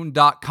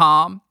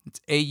augstone.com.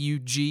 It's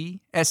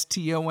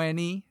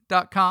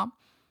AUGSTONE.com.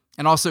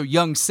 And also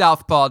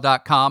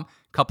youngsouthpaw.com. A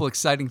couple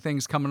exciting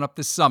things coming up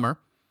this summer.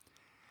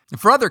 And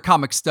for other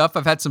comic stuff,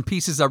 I've had some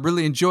pieces I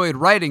really enjoyed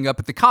writing up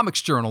at the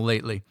Comics Journal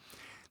lately.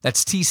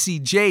 That's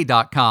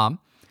tcj.com.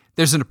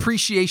 There's an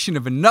appreciation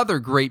of another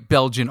great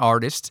Belgian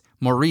artist,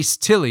 Maurice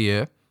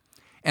Tillier.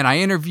 And I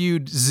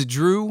interviewed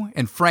Zedru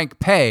and Frank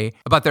Pay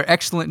about their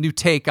excellent new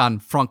take on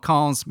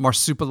Franquin's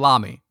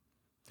Marsupilami.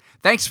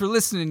 Thanks for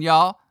listening,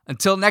 y'all.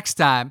 Until next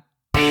time,